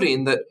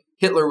including that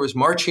Hitler was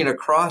marching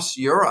across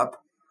Europe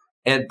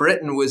and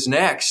Britain was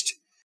next,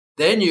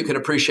 then you can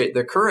appreciate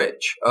the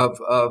courage of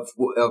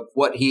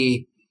what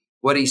he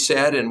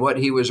said and what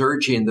he was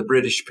urging the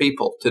British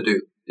people to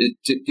do,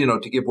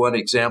 to give one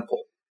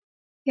example.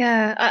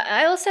 Yeah,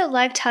 I also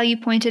liked how you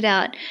pointed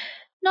out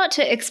not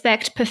to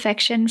expect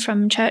perfection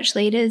from church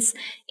leaders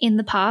in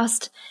the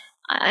past.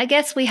 I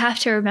guess we have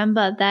to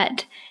remember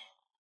that,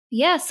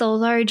 yes,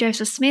 although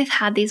Joseph Smith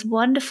had these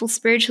wonderful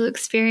spiritual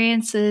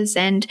experiences,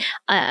 and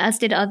as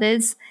did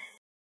others,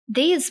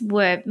 these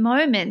were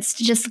moments,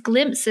 just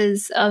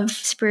glimpses of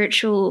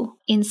spiritual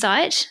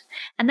insight.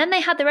 And then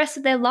they had the rest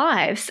of their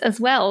lives as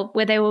well,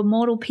 where they were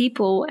mortal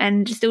people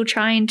and still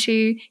trying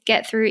to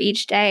get through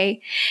each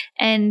day.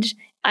 And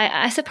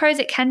I suppose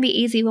it can be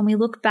easy when we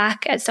look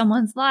back at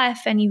someone's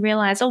life and you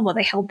realize, oh, well,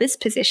 they held this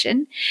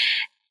position,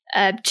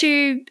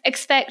 to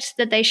expect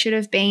that they should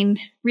have been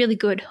really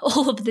good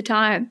all of the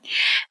time,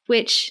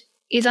 which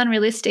is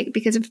unrealistic,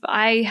 because if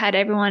I had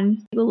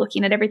everyone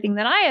looking at everything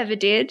that I ever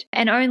did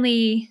and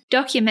only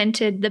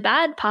documented the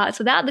bad parts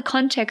without the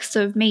context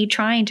of me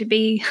trying to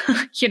be,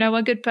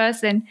 a good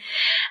person,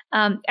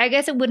 I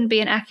guess it wouldn't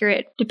be an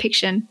accurate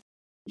depiction.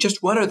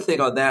 Just one other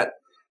thing on that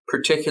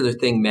particular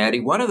thing,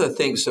 Maddie. One of the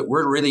things that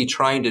we're really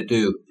trying to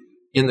do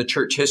in the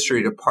church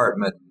history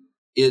department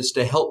is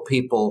to help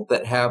people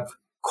that have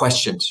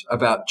questions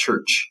about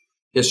church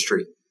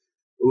history.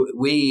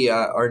 We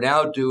are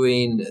now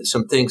doing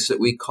some things that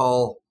we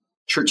call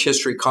church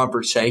history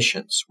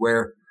conversations,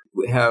 where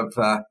we have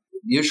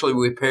usually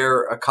we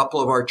pair a couple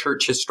of our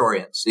church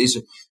historians.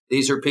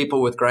 These are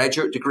people with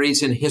graduate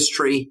degrees in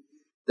history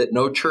that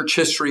know church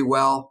history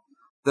well,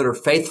 that are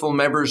faithful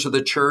members of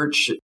the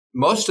church.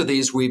 Most of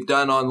these we've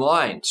done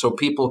online, so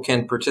people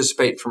can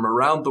participate from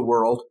around the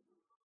world.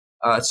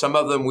 Some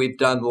of them we've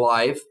done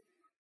live,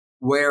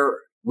 where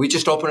we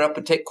just open up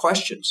and take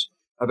questions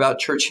about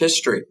church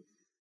history.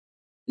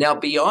 Now,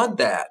 beyond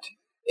that,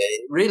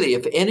 really,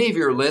 if any of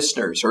your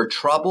listeners are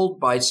troubled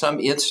by some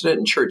incident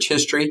in church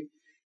history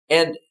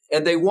and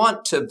they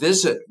want to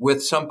visit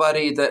with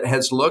somebody that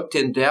has looked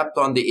in depth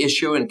on the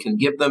issue and can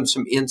give them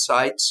some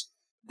insights,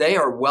 they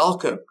are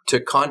welcome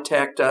to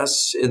contact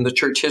us in the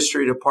church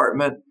history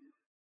department.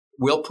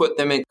 We'll put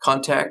them in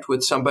contact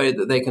with somebody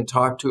that they can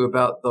talk to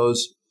about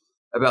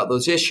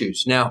those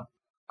issues. Now,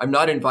 I'm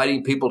not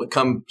inviting people to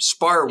come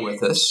spar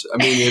with us. I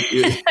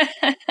mean,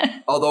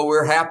 although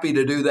we're happy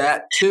to do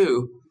that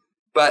too.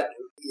 But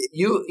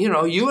you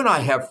and I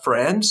have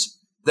friends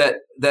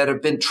that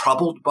have been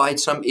troubled by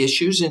some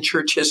issues in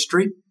church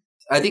history.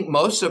 I think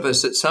most of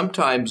us at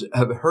sometimes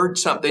have heard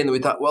something that we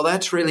thought, well,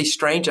 that's really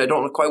strange. I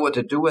don't know quite what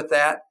to do with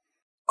that.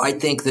 I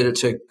think that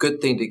it's a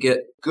good thing to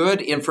get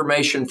good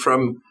information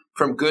from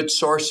good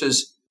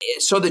sources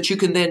so that you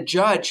can then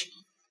judge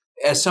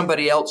as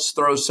somebody else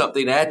throws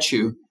something at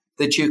you,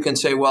 that you can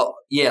say, well,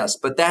 yes,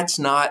 but that's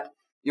not,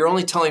 you're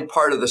only telling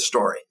part of the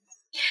story.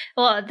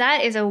 Well,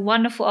 that is a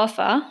wonderful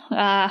offer.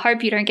 I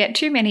hope you don't get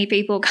too many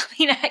people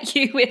coming at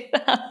you with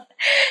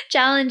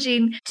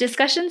challenging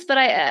discussions, but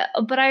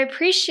I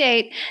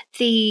appreciate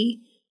the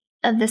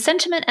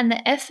sentiment and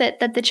the effort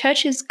that the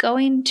church is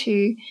going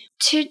to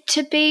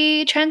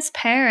be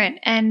transparent,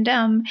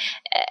 and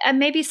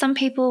maybe some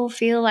people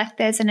feel like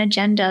there's an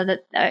agenda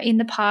that in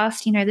the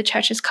past, the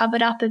church has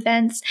covered up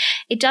events.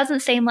 It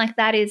doesn't seem like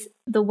that is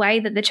the way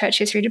that the church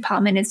history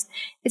department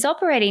is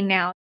operating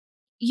now.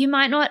 You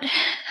might not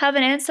have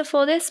an answer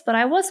for this, but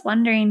I was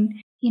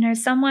wondering,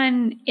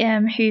 someone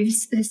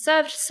who's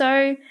served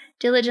so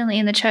diligently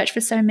in the church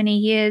for so many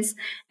years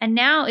and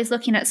now is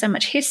looking at so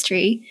much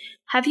history,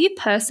 have you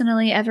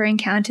personally ever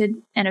encountered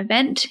an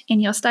event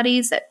in your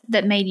studies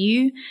that made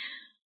you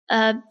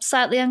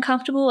slightly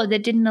uncomfortable, or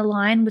that didn't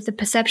align with the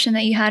perception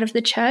that you had of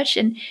the church?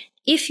 And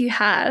if you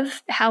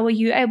have, how were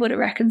you able to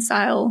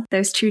reconcile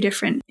those two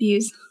different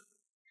views?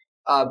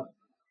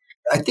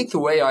 I think the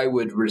way I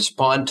would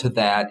respond to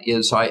that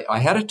is I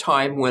had a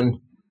time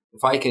when,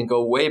 if I can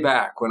go way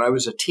back, when I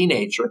was a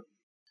teenager,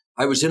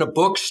 I was in a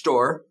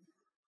bookstore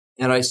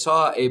and I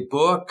saw a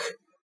book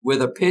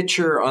with a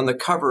picture on the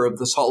cover of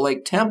the Salt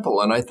Lake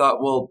Temple. And I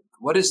thought, well,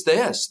 what is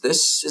this?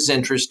 This is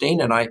interesting.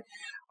 And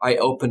I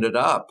opened it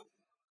up,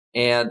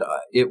 and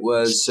it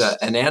was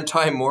an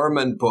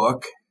anti-Mormon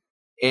book,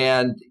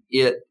 and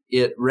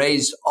it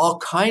raised all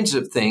kinds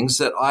of things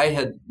that I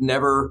had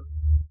never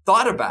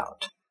thought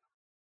about.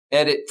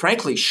 And it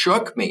frankly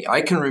shook me.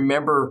 I can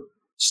remember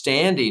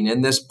standing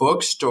in this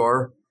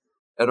bookstore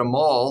at a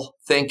mall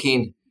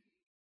thinking,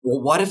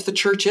 well, what if the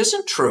church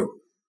isn't true?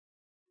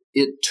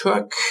 It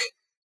took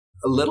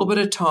a little bit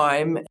of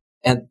time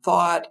and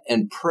thought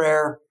and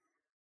prayer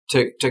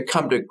to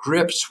come to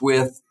grips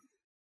with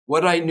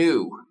what I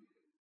knew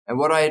and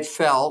what I had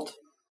felt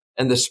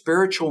and the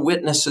spiritual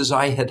witnesses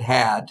I had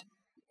had.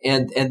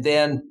 And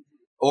then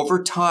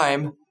over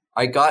time,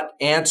 I got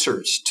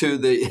answers to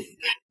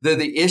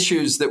the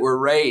issues that were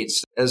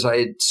raised as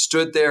I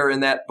stood there in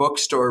that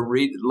bookstore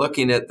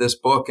looking at this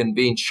book and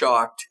being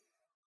shocked.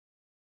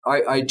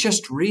 I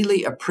just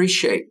really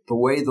appreciate the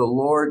way the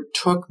Lord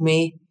took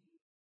me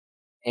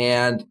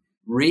and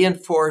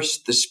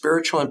reinforced the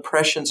spiritual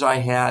impressions I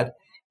had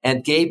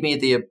and gave me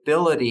the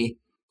ability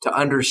to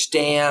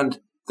understand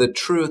the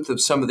truth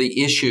of some of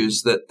the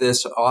issues that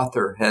this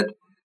author had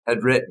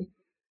written.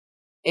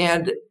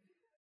 And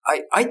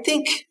I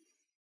think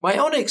my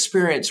own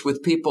experience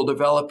with people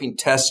developing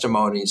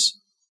testimonies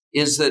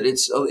is that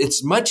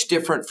it's much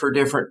different for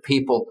different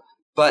people,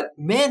 but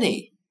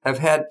many have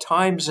had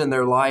times in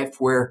their life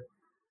where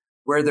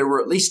there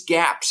were at least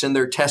gaps in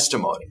their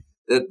testimony,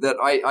 that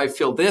I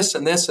feel this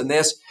and this and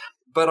this,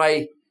 but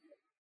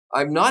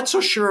I'm not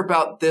so sure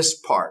about this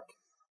part.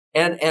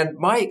 And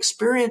my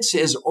experience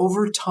is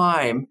over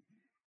time,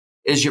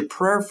 as you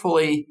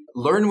prayerfully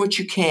learn what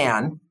you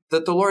can,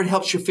 that the Lord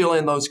helps you fill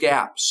in those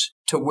gaps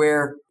to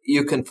where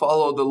you can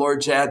follow the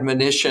Lord's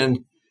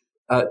admonition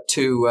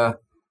to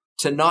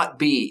not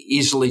be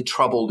easily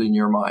troubled in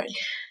your mind.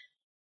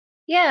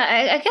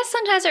 Yeah, I guess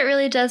sometimes it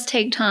really does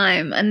take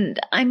time. And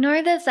I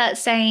know there's that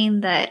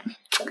saying that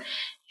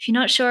if you're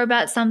not sure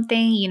about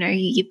something,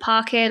 you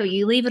park it or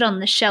you leave it on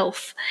the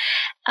shelf.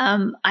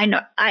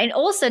 I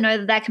also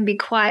know that can be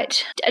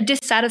quite a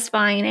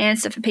dissatisfying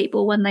answer for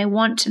people when they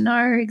want to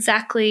know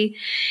exactly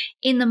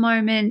in the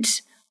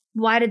moment,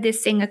 why did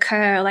this thing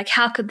occur? Like,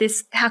 how could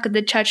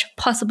the church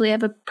possibly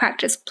ever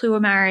practice plural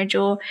marriage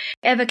or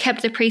ever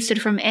kept the priesthood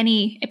from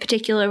any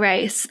particular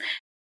race?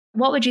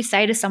 What would you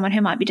say to someone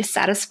who might be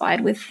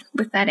dissatisfied with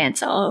that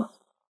answer? Oh,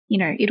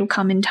 it'll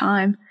come in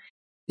time.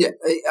 Yeah,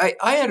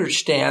 I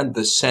understand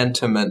the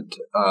sentiment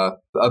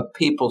of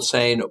people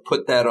saying,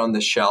 put that on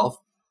the shelf.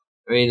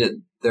 I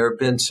mean, there have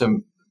been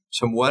some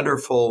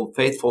wonderful,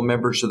 faithful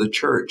members of the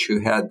church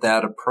who had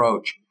that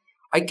approach.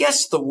 I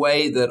guess the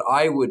way that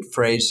I would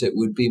phrase it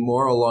would be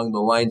more along the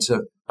lines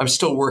of, I'm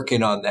still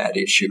working on that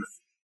issue.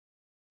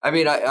 I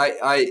mean,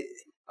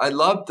 I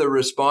love the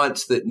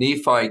response that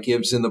Nephi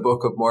gives in the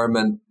Book of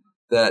Mormon,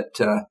 that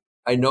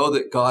I know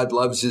that God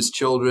loves his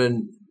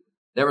children.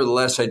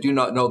 Nevertheless, I do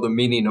not know the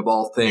meaning of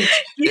all things.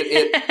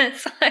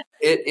 Yes.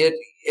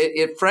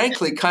 It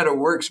frankly kind of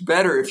works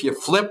better if you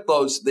flip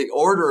the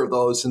order of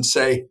those and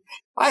say,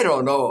 I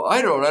don't know.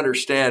 I don't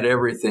understand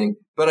everything,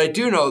 but I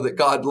do know that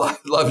God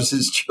loves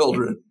his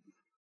children.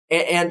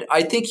 And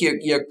I think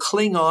you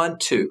cling on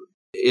to,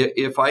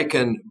 if I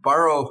can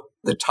borrow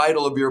the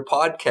title of your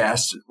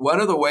podcast,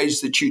 one of the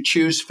ways that you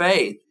choose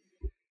faith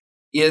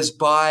is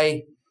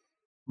by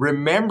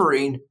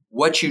remembering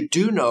what you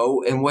do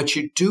know and what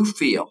you do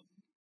feel.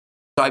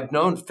 I've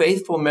known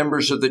faithful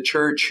members of the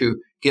church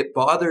who get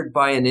bothered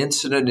by an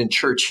incident in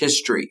church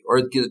history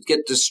or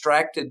get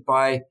distracted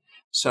by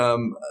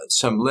some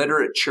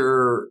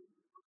literature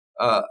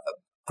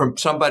from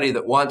somebody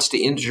that wants to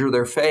injure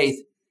their faith,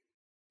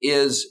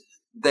 is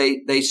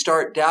they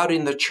start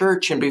doubting the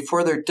church, and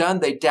before they're done,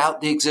 they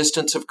doubt the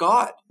existence of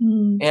God.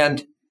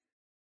 And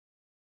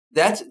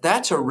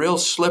that's a real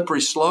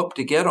slippery slope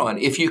to get on.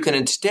 If you can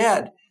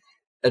instead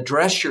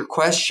address your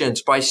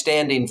questions by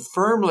standing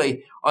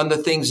firmly on the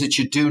things that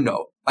you do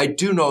know. I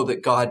do know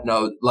that God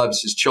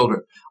loves his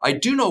children. I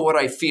do know what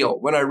I feel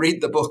when I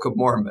read the Book of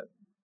Mormon.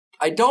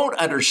 I don't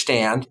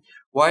understand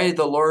why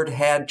the Lord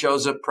had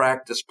Joseph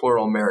practice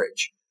plural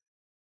marriage.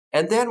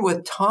 And then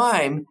with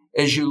time,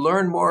 as you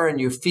learn more and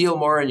you feel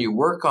more and you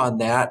work on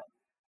that,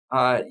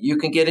 you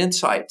can get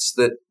insights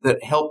that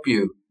help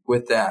you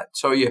with that.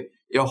 So you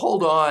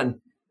hold on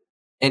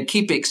and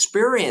keep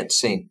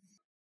experiencing.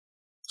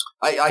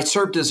 I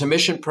served as a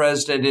mission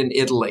president in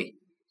Italy,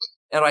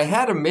 and I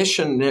had a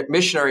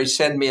missionary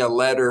send me a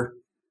letter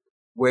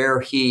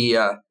where he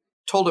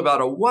told about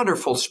a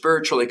wonderful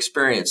spiritual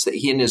experience that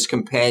he and his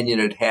companion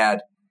had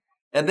had.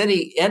 And then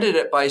he ended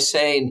it by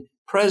saying,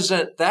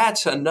 President,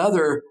 that's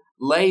another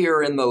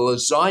layer in the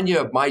lasagna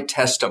of my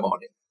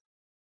testimony.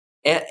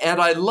 And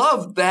I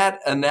love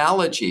that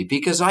analogy,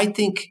 because I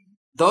think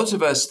those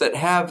of us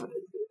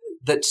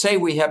that say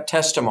we have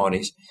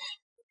testimonies,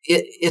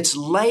 it's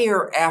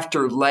layer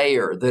after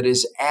layer that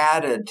is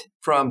added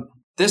from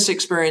this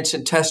experience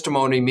in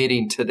testimony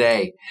meeting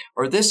today,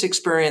 or this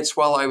experience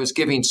while I was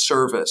giving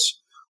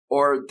service,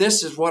 or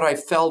this is what I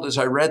felt as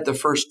I read the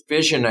first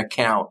vision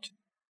account.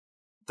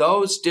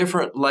 Those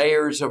different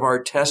layers of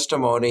our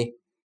testimony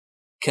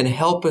can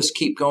help us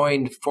keep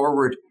going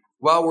forward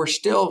while we're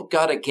still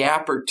got a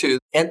gap or two.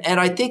 And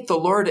I think the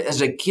Lord as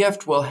a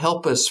gift will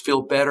help us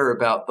feel better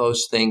about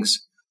those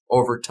things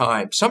over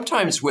time.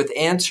 Sometimes with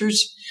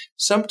answers,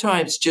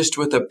 sometimes just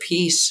with a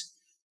peace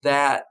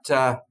that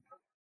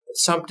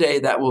someday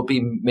that will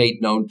be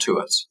made known to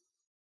us.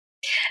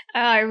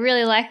 I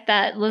really like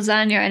that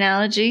lasagna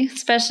analogy,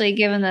 especially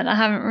given that I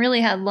haven't really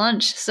had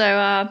lunch. So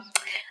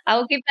I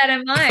will keep that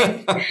in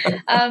mind.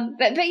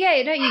 But yeah,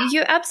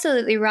 you're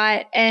absolutely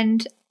right.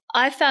 And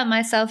I found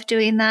myself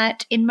doing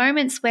that in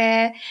moments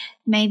where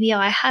maybe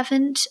I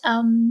haven't,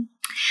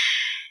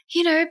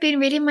 been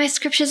reading my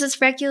scriptures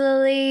as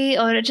regularly,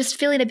 or just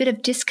feeling a bit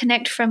of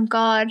disconnect from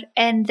God.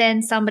 And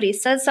then somebody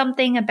says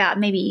something about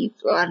maybe,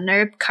 I don't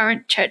know,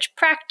 current church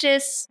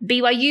practice,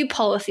 BYU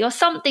policy, or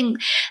something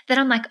that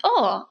I'm like,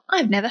 oh,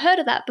 I've never heard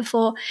of that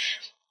before.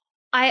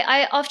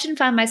 I often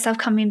find myself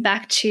coming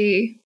back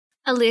to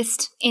a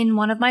list in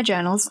one of my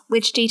journals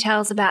which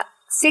details about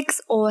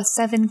 6 or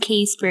 7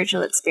 key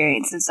spiritual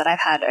experiences that I've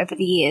had over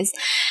the years,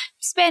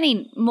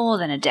 spanning more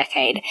than a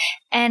decade.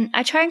 And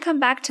I try and come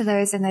back to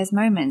those in those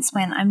moments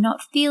when I'm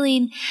not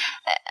feeling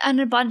an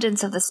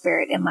abundance of the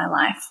Spirit in my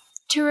life,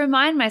 to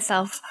remind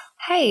myself,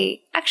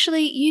 hey,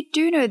 actually, you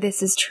do know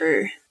this is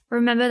true.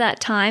 Remember that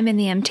time in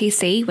the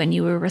MTC when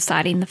you were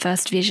reciting the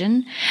first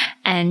vision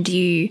and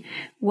you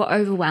were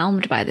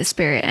overwhelmed by the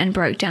Spirit and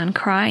broke down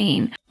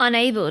crying,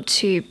 unable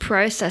to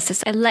process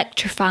this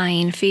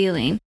electrifying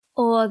feeling?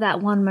 Or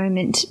that one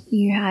moment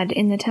you had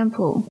in the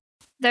temple?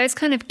 Those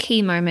kind of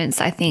key moments,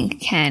 I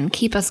think, can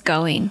keep us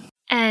going.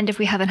 And if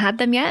we haven't had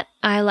them yet,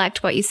 I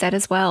liked what you said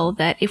as well,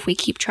 that if we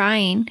keep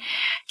trying,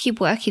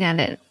 keep working at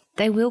it,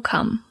 they will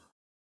come.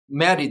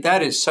 Maddie,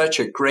 that is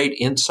such a great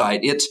insight.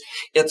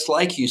 It's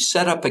like you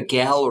set up a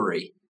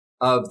gallery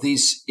of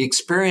these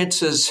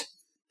experiences,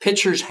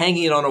 pictures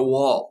hanging on a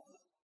wall.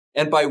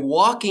 And by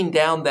walking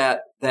down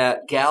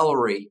that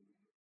gallery,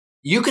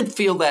 you can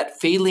feel that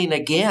feeling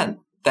again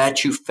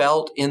that you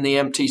felt in the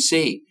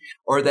MTC,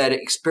 or that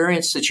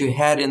experience that you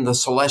had in the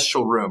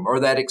celestial room, or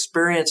that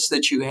experience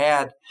that you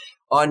had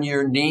on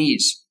your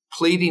knees,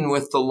 pleading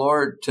with the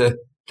Lord to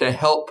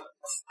help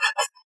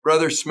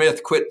Brother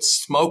Smith quit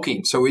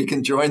smoking so we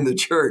can join the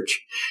church,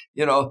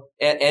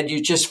 and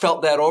you just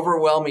felt that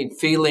overwhelming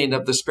feeling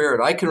of the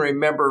Spirit. I can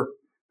remember,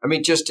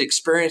 just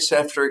experience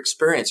after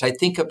experience. I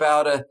think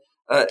about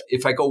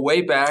if I go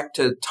way back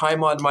to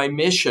time on my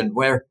mission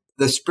where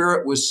the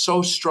Spirit was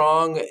so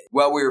strong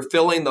while we were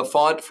filling the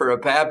font for a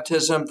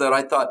baptism that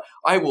I thought,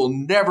 I will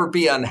never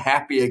be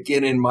unhappy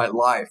again in my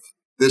life.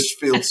 This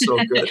feels so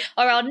good.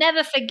 Or I'll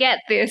never forget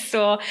this,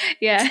 or,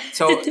 yeah.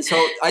 So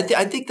I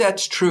think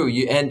that's true.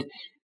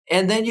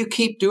 And then you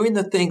keep doing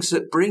the things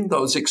that bring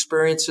those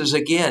experiences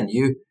again.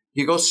 You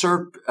go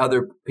serve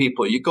other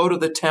people. You go to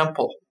the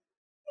temple.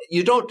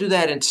 You don't do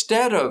that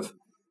instead of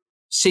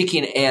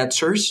seeking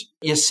answers.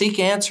 You seek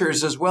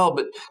answers as well,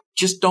 but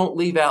just don't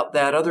leave out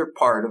that other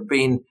part of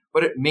being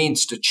what it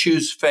means to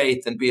choose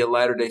faith and be a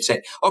Latter-day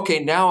Saint. Okay,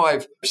 now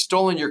I've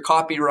stolen your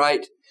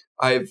copyright.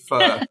 I've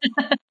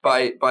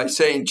by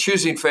saying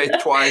choosing faith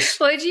twice.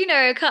 Well, do you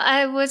know,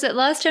 was it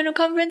last General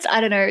Conference? I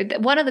don't know.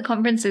 One of the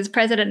conferences,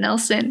 President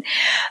Nelson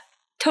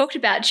talked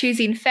about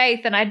choosing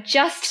faith, and I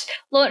just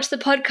launched the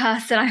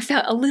podcast and I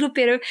felt a little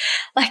bit of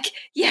like,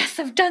 yes,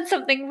 I've done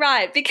something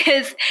right,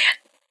 because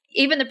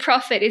even the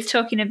prophet is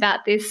talking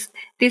about this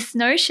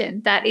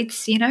notion that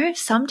it's,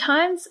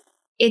 sometimes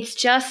it's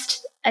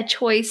just a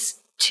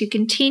choice to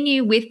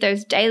continue with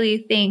those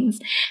daily things,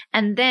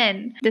 and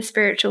then the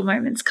spiritual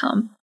moments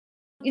come.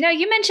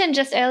 You mentioned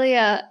just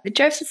earlier the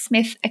Joseph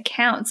Smith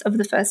accounts of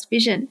the first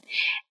vision,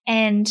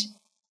 and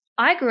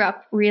I grew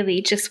up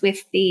really just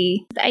with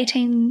the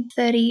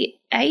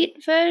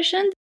 1838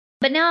 version,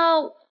 but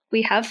now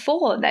we have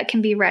 4 that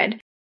can be read.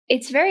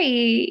 It's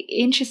very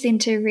interesting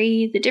to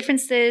read the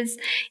differences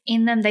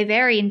in them. They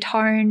vary in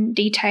tone,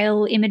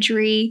 detail,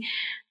 imagery.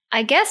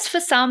 I guess for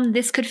some,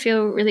 this could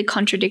feel really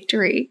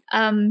contradictory.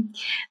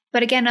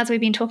 But again, as we've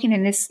been talking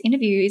in this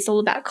interview, it's all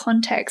about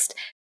context.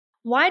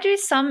 Why do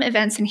some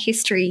events in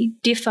history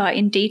differ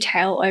in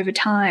detail over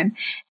time?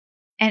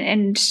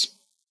 And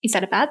is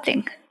that a bad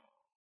thing?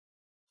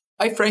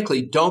 I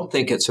frankly don't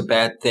think it's a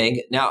bad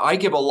thing. Now, I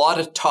give a lot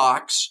of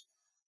talks,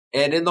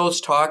 and in those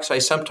talks, I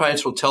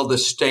sometimes will tell the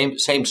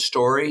same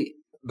story,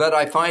 but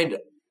I find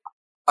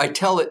I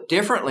tell it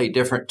differently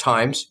different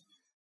times.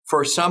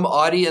 For some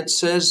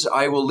audiences,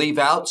 I will leave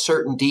out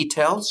certain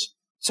details.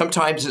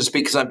 Sometimes it's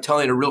because I'm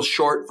telling a real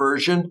short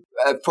version.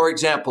 For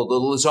example, the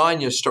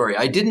lasagna story.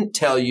 I didn't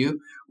tell you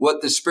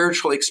what the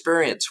spiritual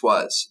experience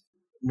was,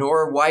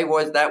 nor why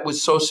that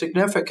was so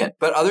significant.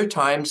 But other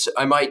times,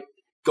 I might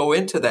go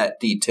into that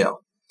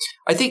detail.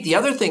 I think the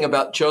other thing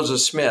about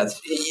Joseph Smith,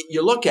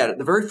 you look at it,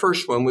 the very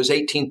first one was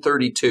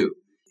 1832.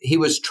 He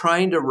was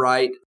trying to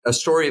write a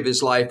story of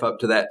his life up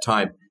to that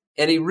time,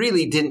 and he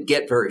really didn't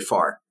get very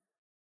far.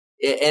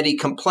 And he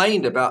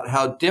complained about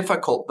how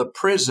difficult the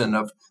prison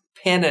of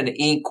pen and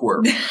ink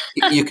were.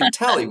 You can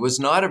tell he was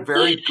not a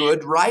very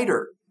good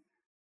writer.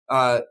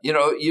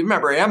 You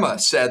remember Emma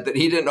said that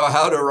he didn't know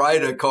how to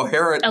write a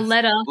coherent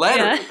letter.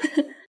 Yeah.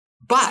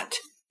 But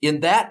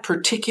in that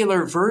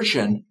particular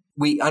version,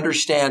 we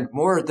understand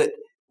more that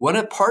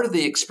part of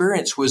the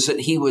experience was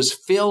that he was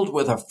filled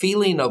with a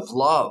feeling of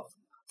love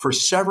for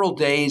several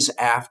days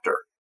after.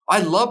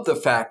 I love the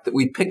fact that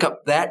we pick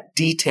up that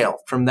detail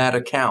from that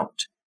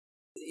account.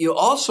 You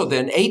also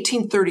then,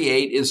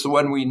 1838 is the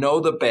one we know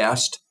the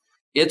best.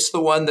 It's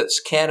the one that's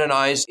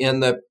canonized in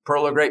the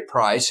Pearl of Great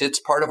Price. It's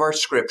part of our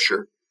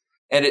scripture,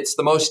 and it's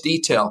the most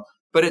detailed.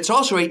 But it's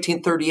also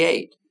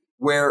 1838,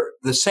 where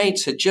the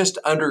saints had just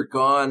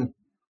undergone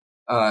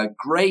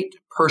great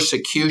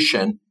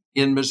persecution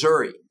in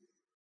Missouri.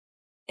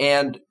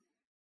 And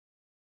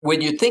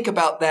when you think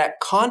about that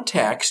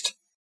context,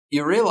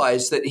 you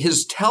realize that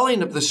his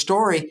telling of the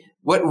story,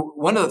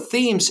 one of the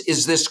themes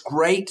is this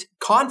great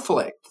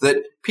conflict,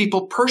 that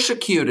people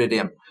persecuted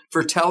him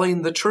for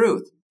telling the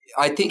truth.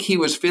 I think he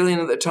was feeling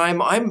at the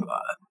time, I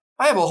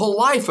have a whole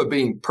life of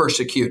being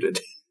persecuted.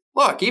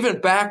 look,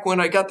 even back when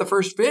I got the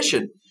first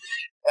vision,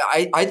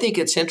 I think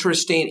it's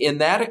interesting in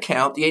that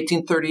account, the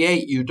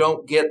 1838, you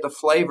don't get the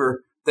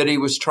flavor that he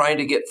was trying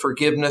to get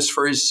forgiveness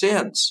for his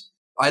sins.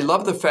 I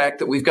love the fact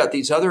that we've got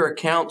these other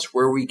accounts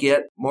where we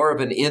get more of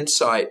an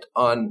insight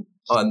on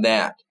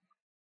that.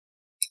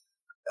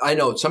 I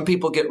know some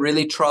people get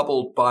really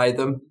troubled by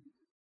them.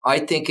 I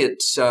think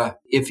it's,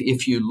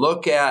 if you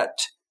look at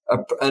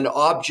an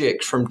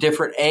object from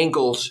different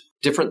angles,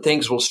 different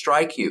things will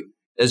strike you.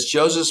 As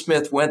Joseph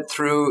Smith went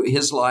through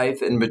his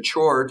life and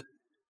matured,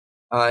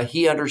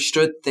 he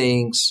understood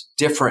things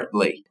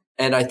differently.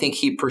 And I think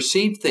he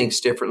perceived things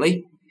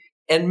differently.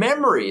 And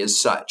memory is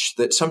such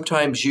that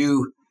sometimes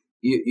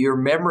your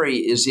memory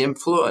is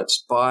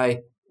influenced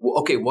by,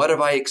 okay, what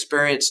have I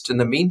experienced in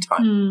the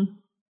meantime?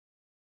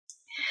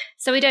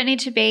 So we don't need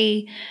to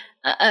be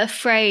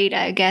afraid,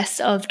 I guess,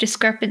 of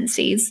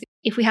discrepancies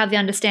if we have the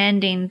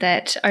understanding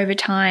that over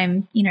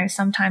time,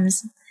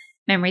 sometimes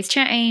memories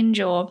change,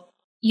 or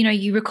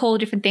you recall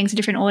different things to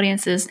different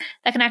audiences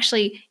that can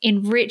actually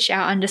enrich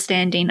our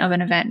understanding of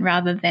an event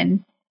rather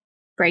than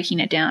breaking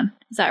it down.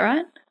 Is that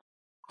right?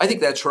 I think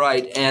that's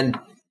right. And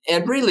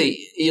really,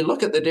 you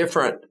look at the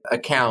different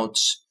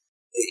accounts,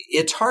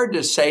 it's hard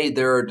to say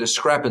there are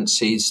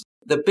discrepancies.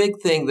 The big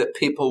thing that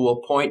people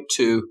will point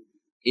to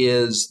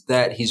is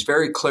that he's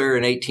very clear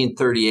in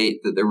 1838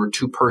 that there were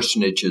two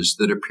personages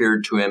that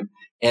appeared to him,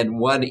 and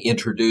one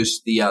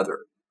introduced the other.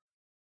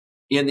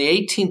 In the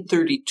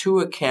 1832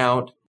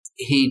 account,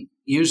 he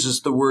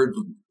uses the word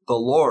the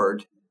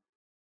Lord,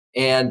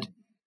 and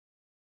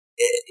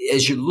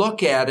as you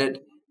look at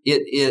it,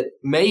 it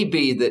may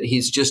be that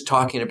he's just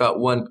talking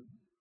about one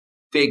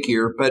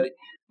figure, but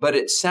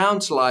it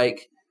sounds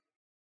like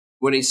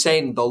when he's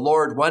saying the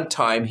Lord one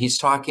time, he's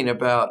talking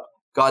about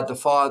God the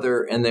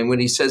Father, and then when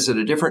he says it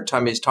a different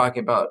time, he's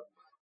talking about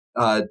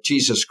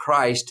Jesus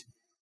Christ,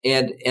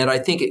 and I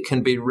think it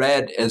can be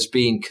read as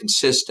being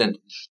consistent.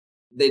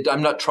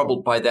 I'm not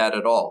troubled by that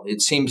at all.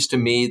 It seems to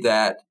me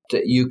that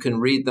you can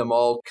read them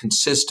all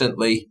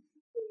consistently.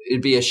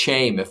 It'd be a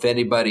shame if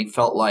anybody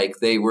felt like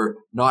they were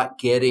not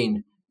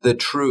getting the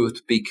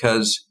truth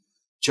because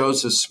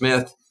Joseph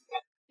Smith,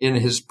 in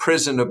his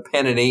prison of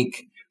pen and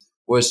ink,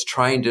 was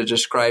trying to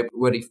describe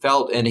what he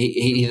felt, and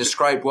he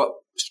described what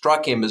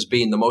struck him as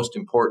being the most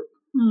important.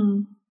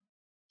 No,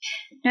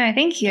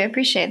 thank you. I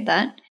appreciate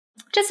that.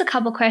 Just a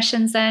couple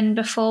questions then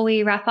before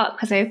we wrap up,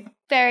 because we're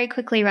very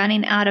quickly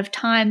running out of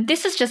time.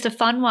 This is just a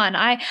fun one.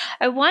 I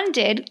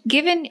wondered,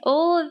 given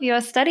all of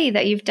your study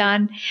that you've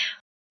done,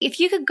 if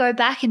you could go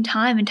back in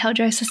time and tell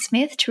Joseph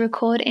Smith to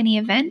record any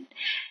event,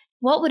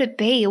 what would it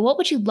be? What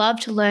would you love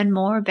to learn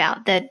more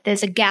about that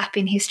there's a gap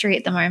in history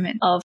at the moment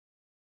of?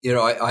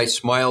 I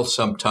smile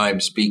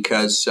sometimes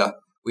because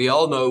we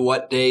all know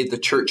what day the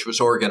church was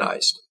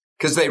organized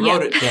because they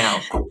wrote it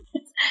down.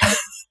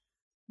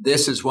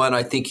 This is one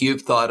I think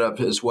you've thought of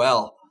as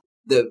well.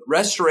 The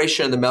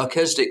restoration of the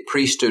Melchizedek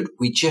priesthood,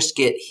 we just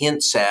get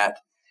hints at.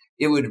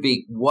 It would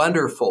be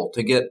wonderful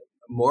to get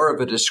more of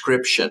a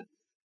description.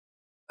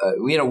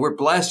 We're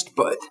blessed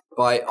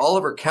by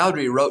Oliver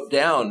Cowdery wrote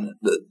down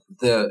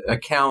the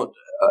account,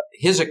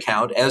 his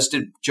account, as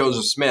did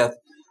Joseph Smith,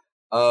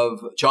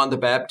 of John the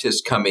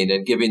Baptist coming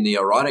and giving the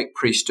Aaronic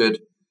priesthood.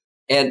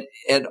 And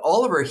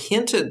Oliver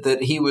hinted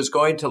that he was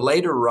going to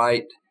later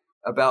write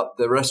about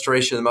the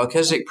restoration of the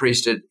Melchizedek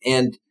priesthood.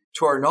 And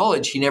to our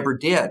knowledge, he never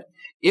did.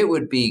 It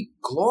would be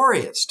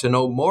glorious to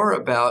know more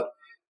about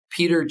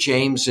Peter,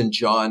 James, and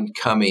John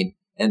coming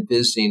and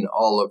visiting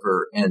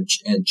Oliver and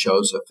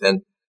Joseph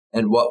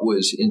and what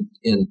was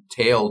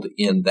entailed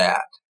in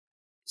that.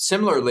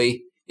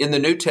 Similarly, in the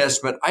New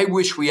Testament, I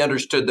wish we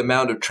understood the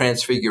Mount of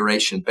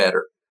Transfiguration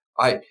better.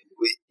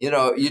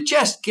 You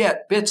just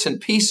get bits and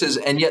pieces,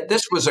 and yet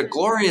this was a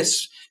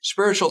glorious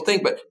spiritual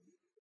thing. But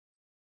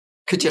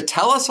could you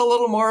tell us a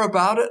little more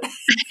about it?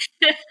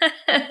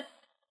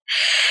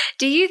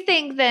 Do you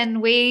think then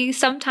we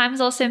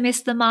sometimes also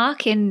miss the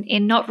mark in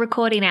not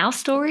recording our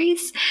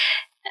stories?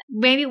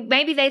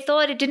 Maybe they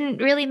thought it didn't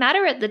really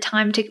matter at the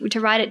time to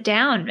write it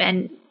down,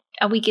 and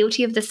are we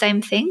guilty of the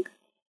same thing?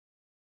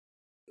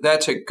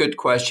 That's a good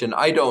question.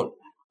 I don't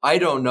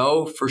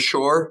know for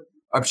sure.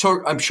 I'm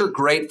sure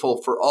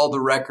grateful for all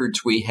the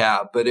records we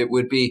have, but it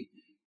would be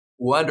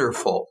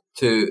wonderful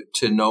to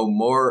know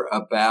more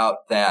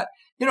about that.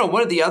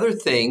 One of the other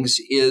things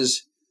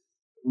is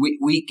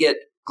we get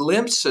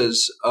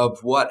glimpses of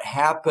what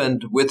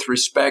happened with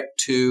respect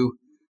to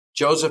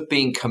Joseph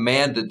being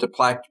commanded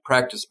to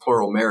practice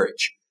plural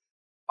marriage.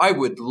 I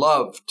would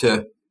love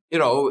to,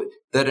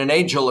 that an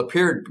angel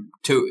appeared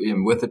to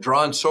him with a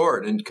drawn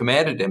sword and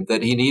commanded him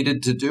that he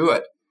needed to do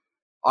it.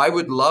 I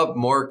would love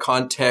more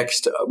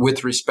context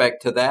with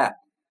respect to that.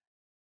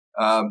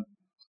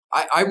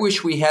 I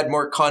wish we had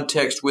more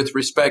context with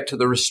respect to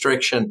the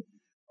restriction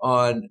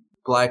on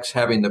blacks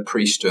having the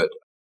priesthood.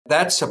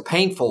 That's a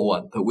painful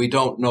one that we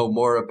don't know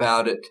more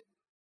about it,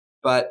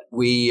 but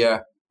we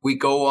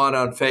go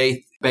on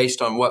faith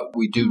based on what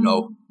we do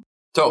know.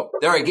 So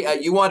there,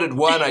 you wanted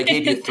one, I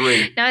gave you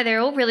 3. No, they're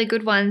all really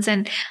good ones.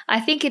 And I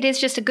think it is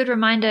just a good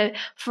reminder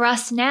for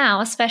us now,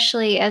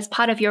 especially as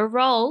part of your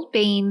role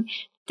being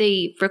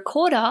the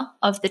recorder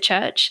of the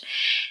church,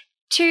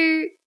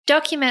 to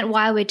document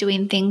why we're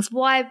doing things,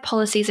 why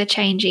policies are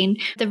changing,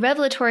 the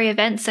revelatory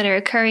events that are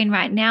occurring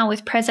right now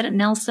with President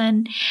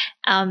Nelson.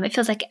 It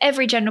feels like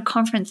every general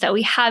conference that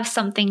we have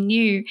something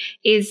new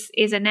is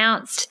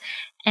announced.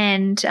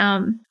 And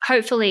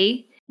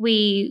hopefully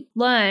we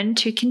learn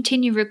to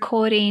continue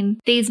recording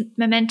these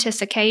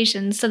momentous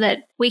occasions so that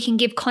we can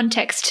give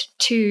context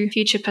to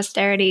future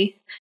posterity.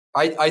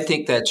 I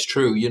think that's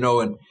true,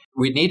 and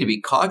we need to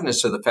be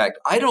cognizant of the fact,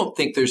 I don't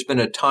think there's been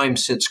a time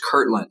since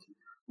Kirtland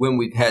when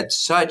we've had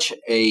such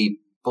a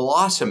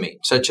blossoming,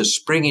 such a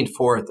springing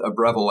forth of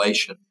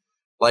revelation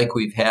like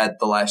we've had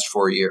the last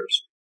 4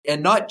 years.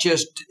 And not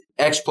just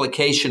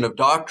explication of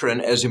doctrine,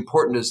 as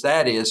important as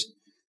that is,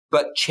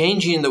 but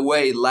changing the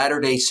way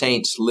Latter-day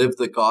Saints live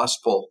the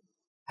gospel,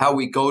 how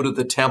we go to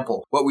the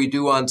temple, what we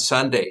do on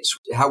Sundays,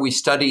 how we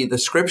study the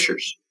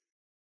scriptures.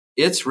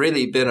 It's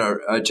really been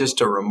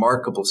just a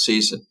remarkable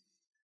season.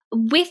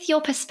 With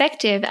your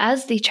perspective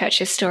as the church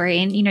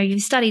historian,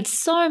 you've studied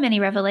so many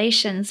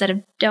revelations that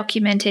are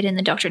documented in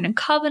the Doctrine and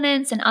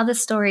Covenants and other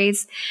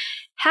stories.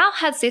 How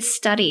has this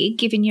study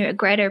given you a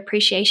greater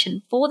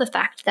appreciation for the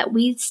fact that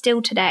we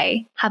still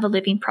today have a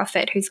living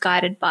prophet who's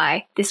guided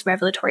by this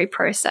revelatory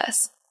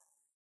process?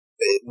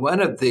 One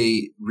of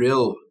the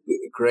real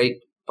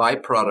great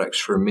byproducts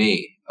for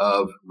me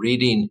of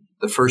reading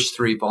the first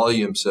 3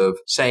 volumes of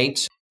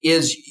Saints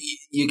is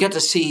you get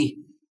to see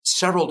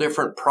several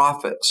different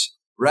prophets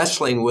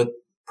wrestling with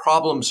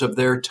problems of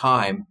their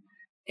time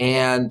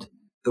and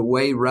the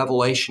way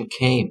revelation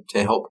came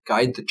to help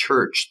guide the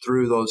church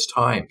through those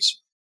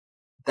times.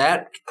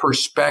 That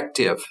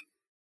perspective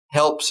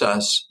helps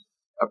us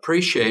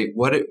appreciate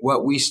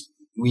what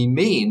we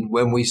mean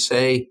when we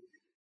say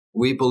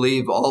we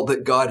believe all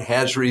that God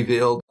has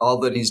revealed, all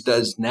that he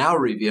does now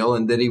reveal,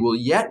 and that he will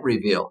yet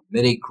reveal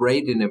many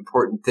great and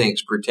important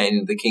things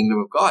pertaining to the kingdom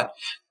of God.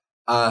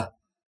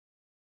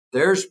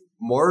 There's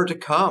more to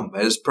come,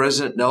 as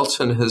President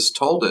Nelson has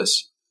told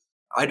us.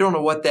 I don't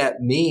know what that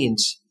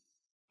means,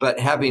 but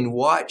having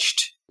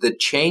watched the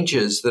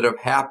changes that have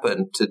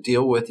happened to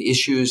deal with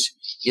issues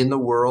in the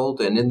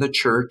world and in the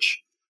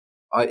church,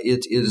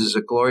 it is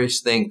a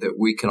glorious thing that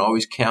we can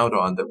always count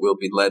on, that we'll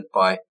be led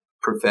by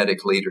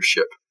prophetic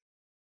leadership.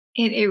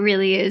 It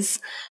really is.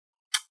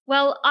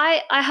 Well,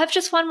 I have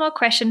just one more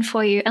question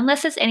for you,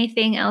 unless there's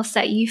anything else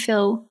that you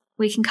feel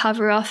we can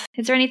cover off.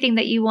 Is there anything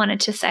that you wanted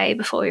to say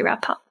before we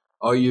wrap up?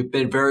 Oh, you've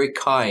been very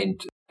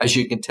kind. As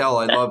you can tell,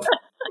 I love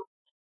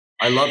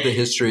the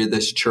history of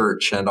this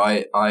church, and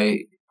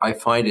I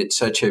find it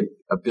such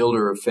a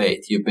builder of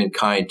faith. You've been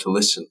kind to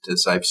listen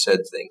as I've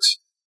said things.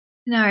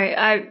 No,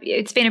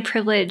 it's been a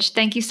privilege.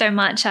 Thank you so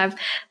much. I've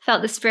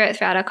felt the Spirit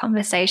throughout our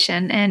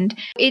conversation, and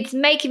it's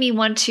making me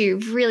want to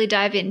really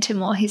dive into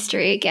more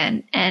history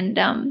again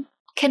and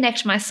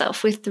connect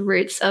myself with the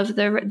roots of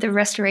the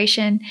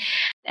restoration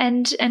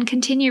and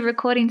continue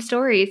recording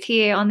stories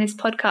here on this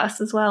podcast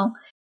as well.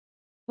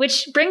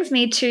 Which brings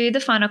me to the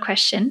final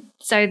question.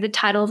 So the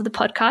title of the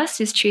podcast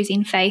is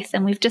Choosing Faith,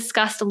 and we've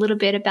discussed a little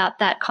bit about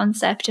that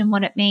concept and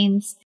what it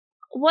means.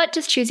 What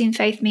does choosing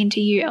faith mean to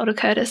you, Elder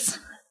Curtis?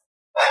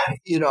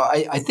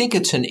 I think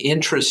it's an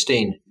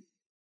interesting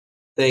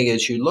thing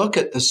as you look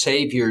at the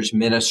Savior's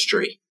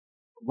ministry.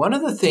 One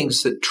of the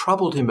things that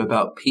troubled him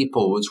about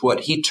people was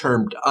what he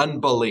termed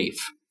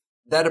unbelief,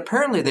 that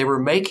apparently they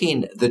were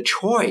making the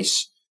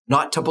choice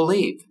not to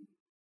believe.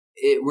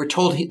 We're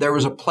told there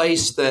was a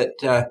place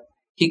that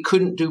he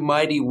couldn't do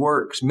mighty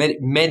works,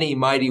 many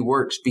mighty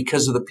works,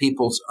 because of the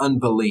people's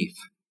unbelief.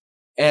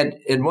 And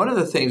one of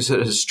the things that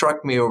has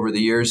struck me over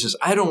the years is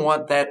I don't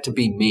want that to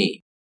be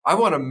me. I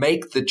want to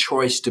make the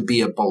choice to be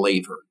a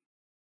believer,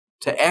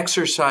 to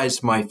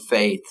exercise my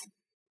faith,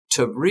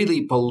 to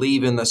really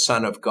believe in the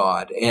Son of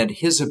God and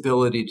his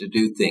ability to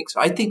do things.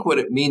 I think what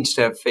it means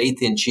to have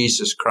faith in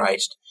Jesus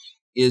Christ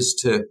is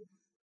to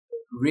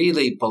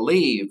really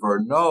believe or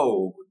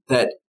know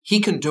that he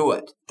can do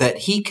it, that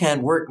he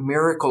can work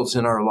miracles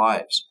in our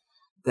lives,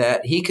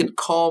 that he can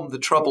calm the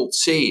troubled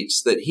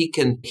seas, that he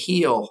can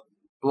heal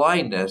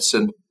blindness,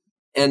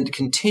 and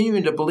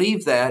continuing to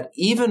believe that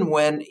even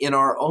when in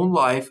our own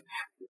life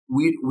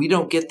we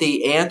don't get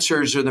the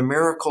answers or the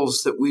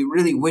miracles that we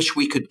really wish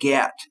we could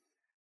get.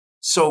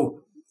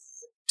 So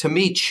to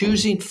me,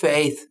 choosing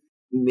faith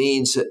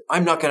means that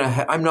I'm not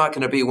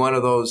going to be one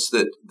of those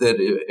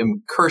that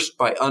am cursed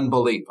by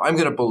unbelief. I'm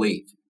going to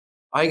believe.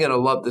 I'm going to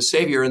love the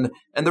Savior. And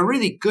the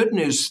really good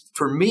news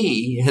for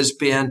me has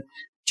been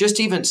just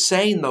even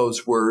saying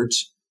those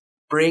words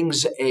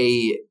brings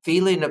a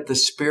feeling of the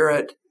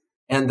Spirit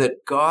and that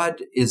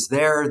God is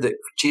there, that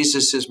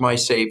Jesus is my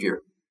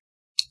Savior.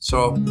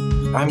 So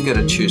I'm going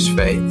to choose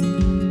faith.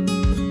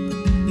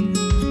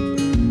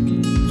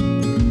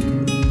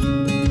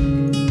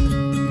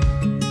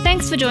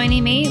 Thanks for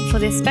joining me for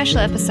this special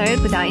episode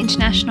with our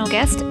international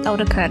guest,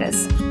 Elder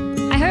Curtis.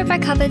 I hope I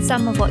covered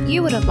some of what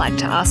you would have liked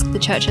to ask the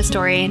church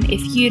historian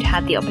if you'd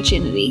had the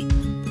opportunity.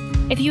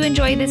 If you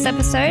enjoyed this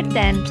episode,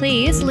 then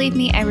please leave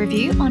me a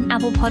review on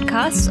Apple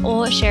Podcasts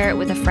or share it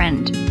with a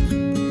friend.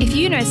 If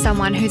you know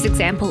someone whose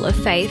example of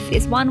faith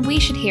is one we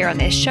should hear on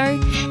this show,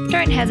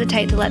 don't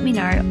hesitate to let me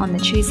know on the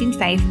Choosing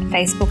Faith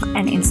Facebook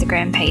and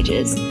Instagram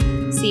pages.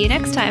 See you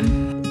next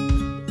time.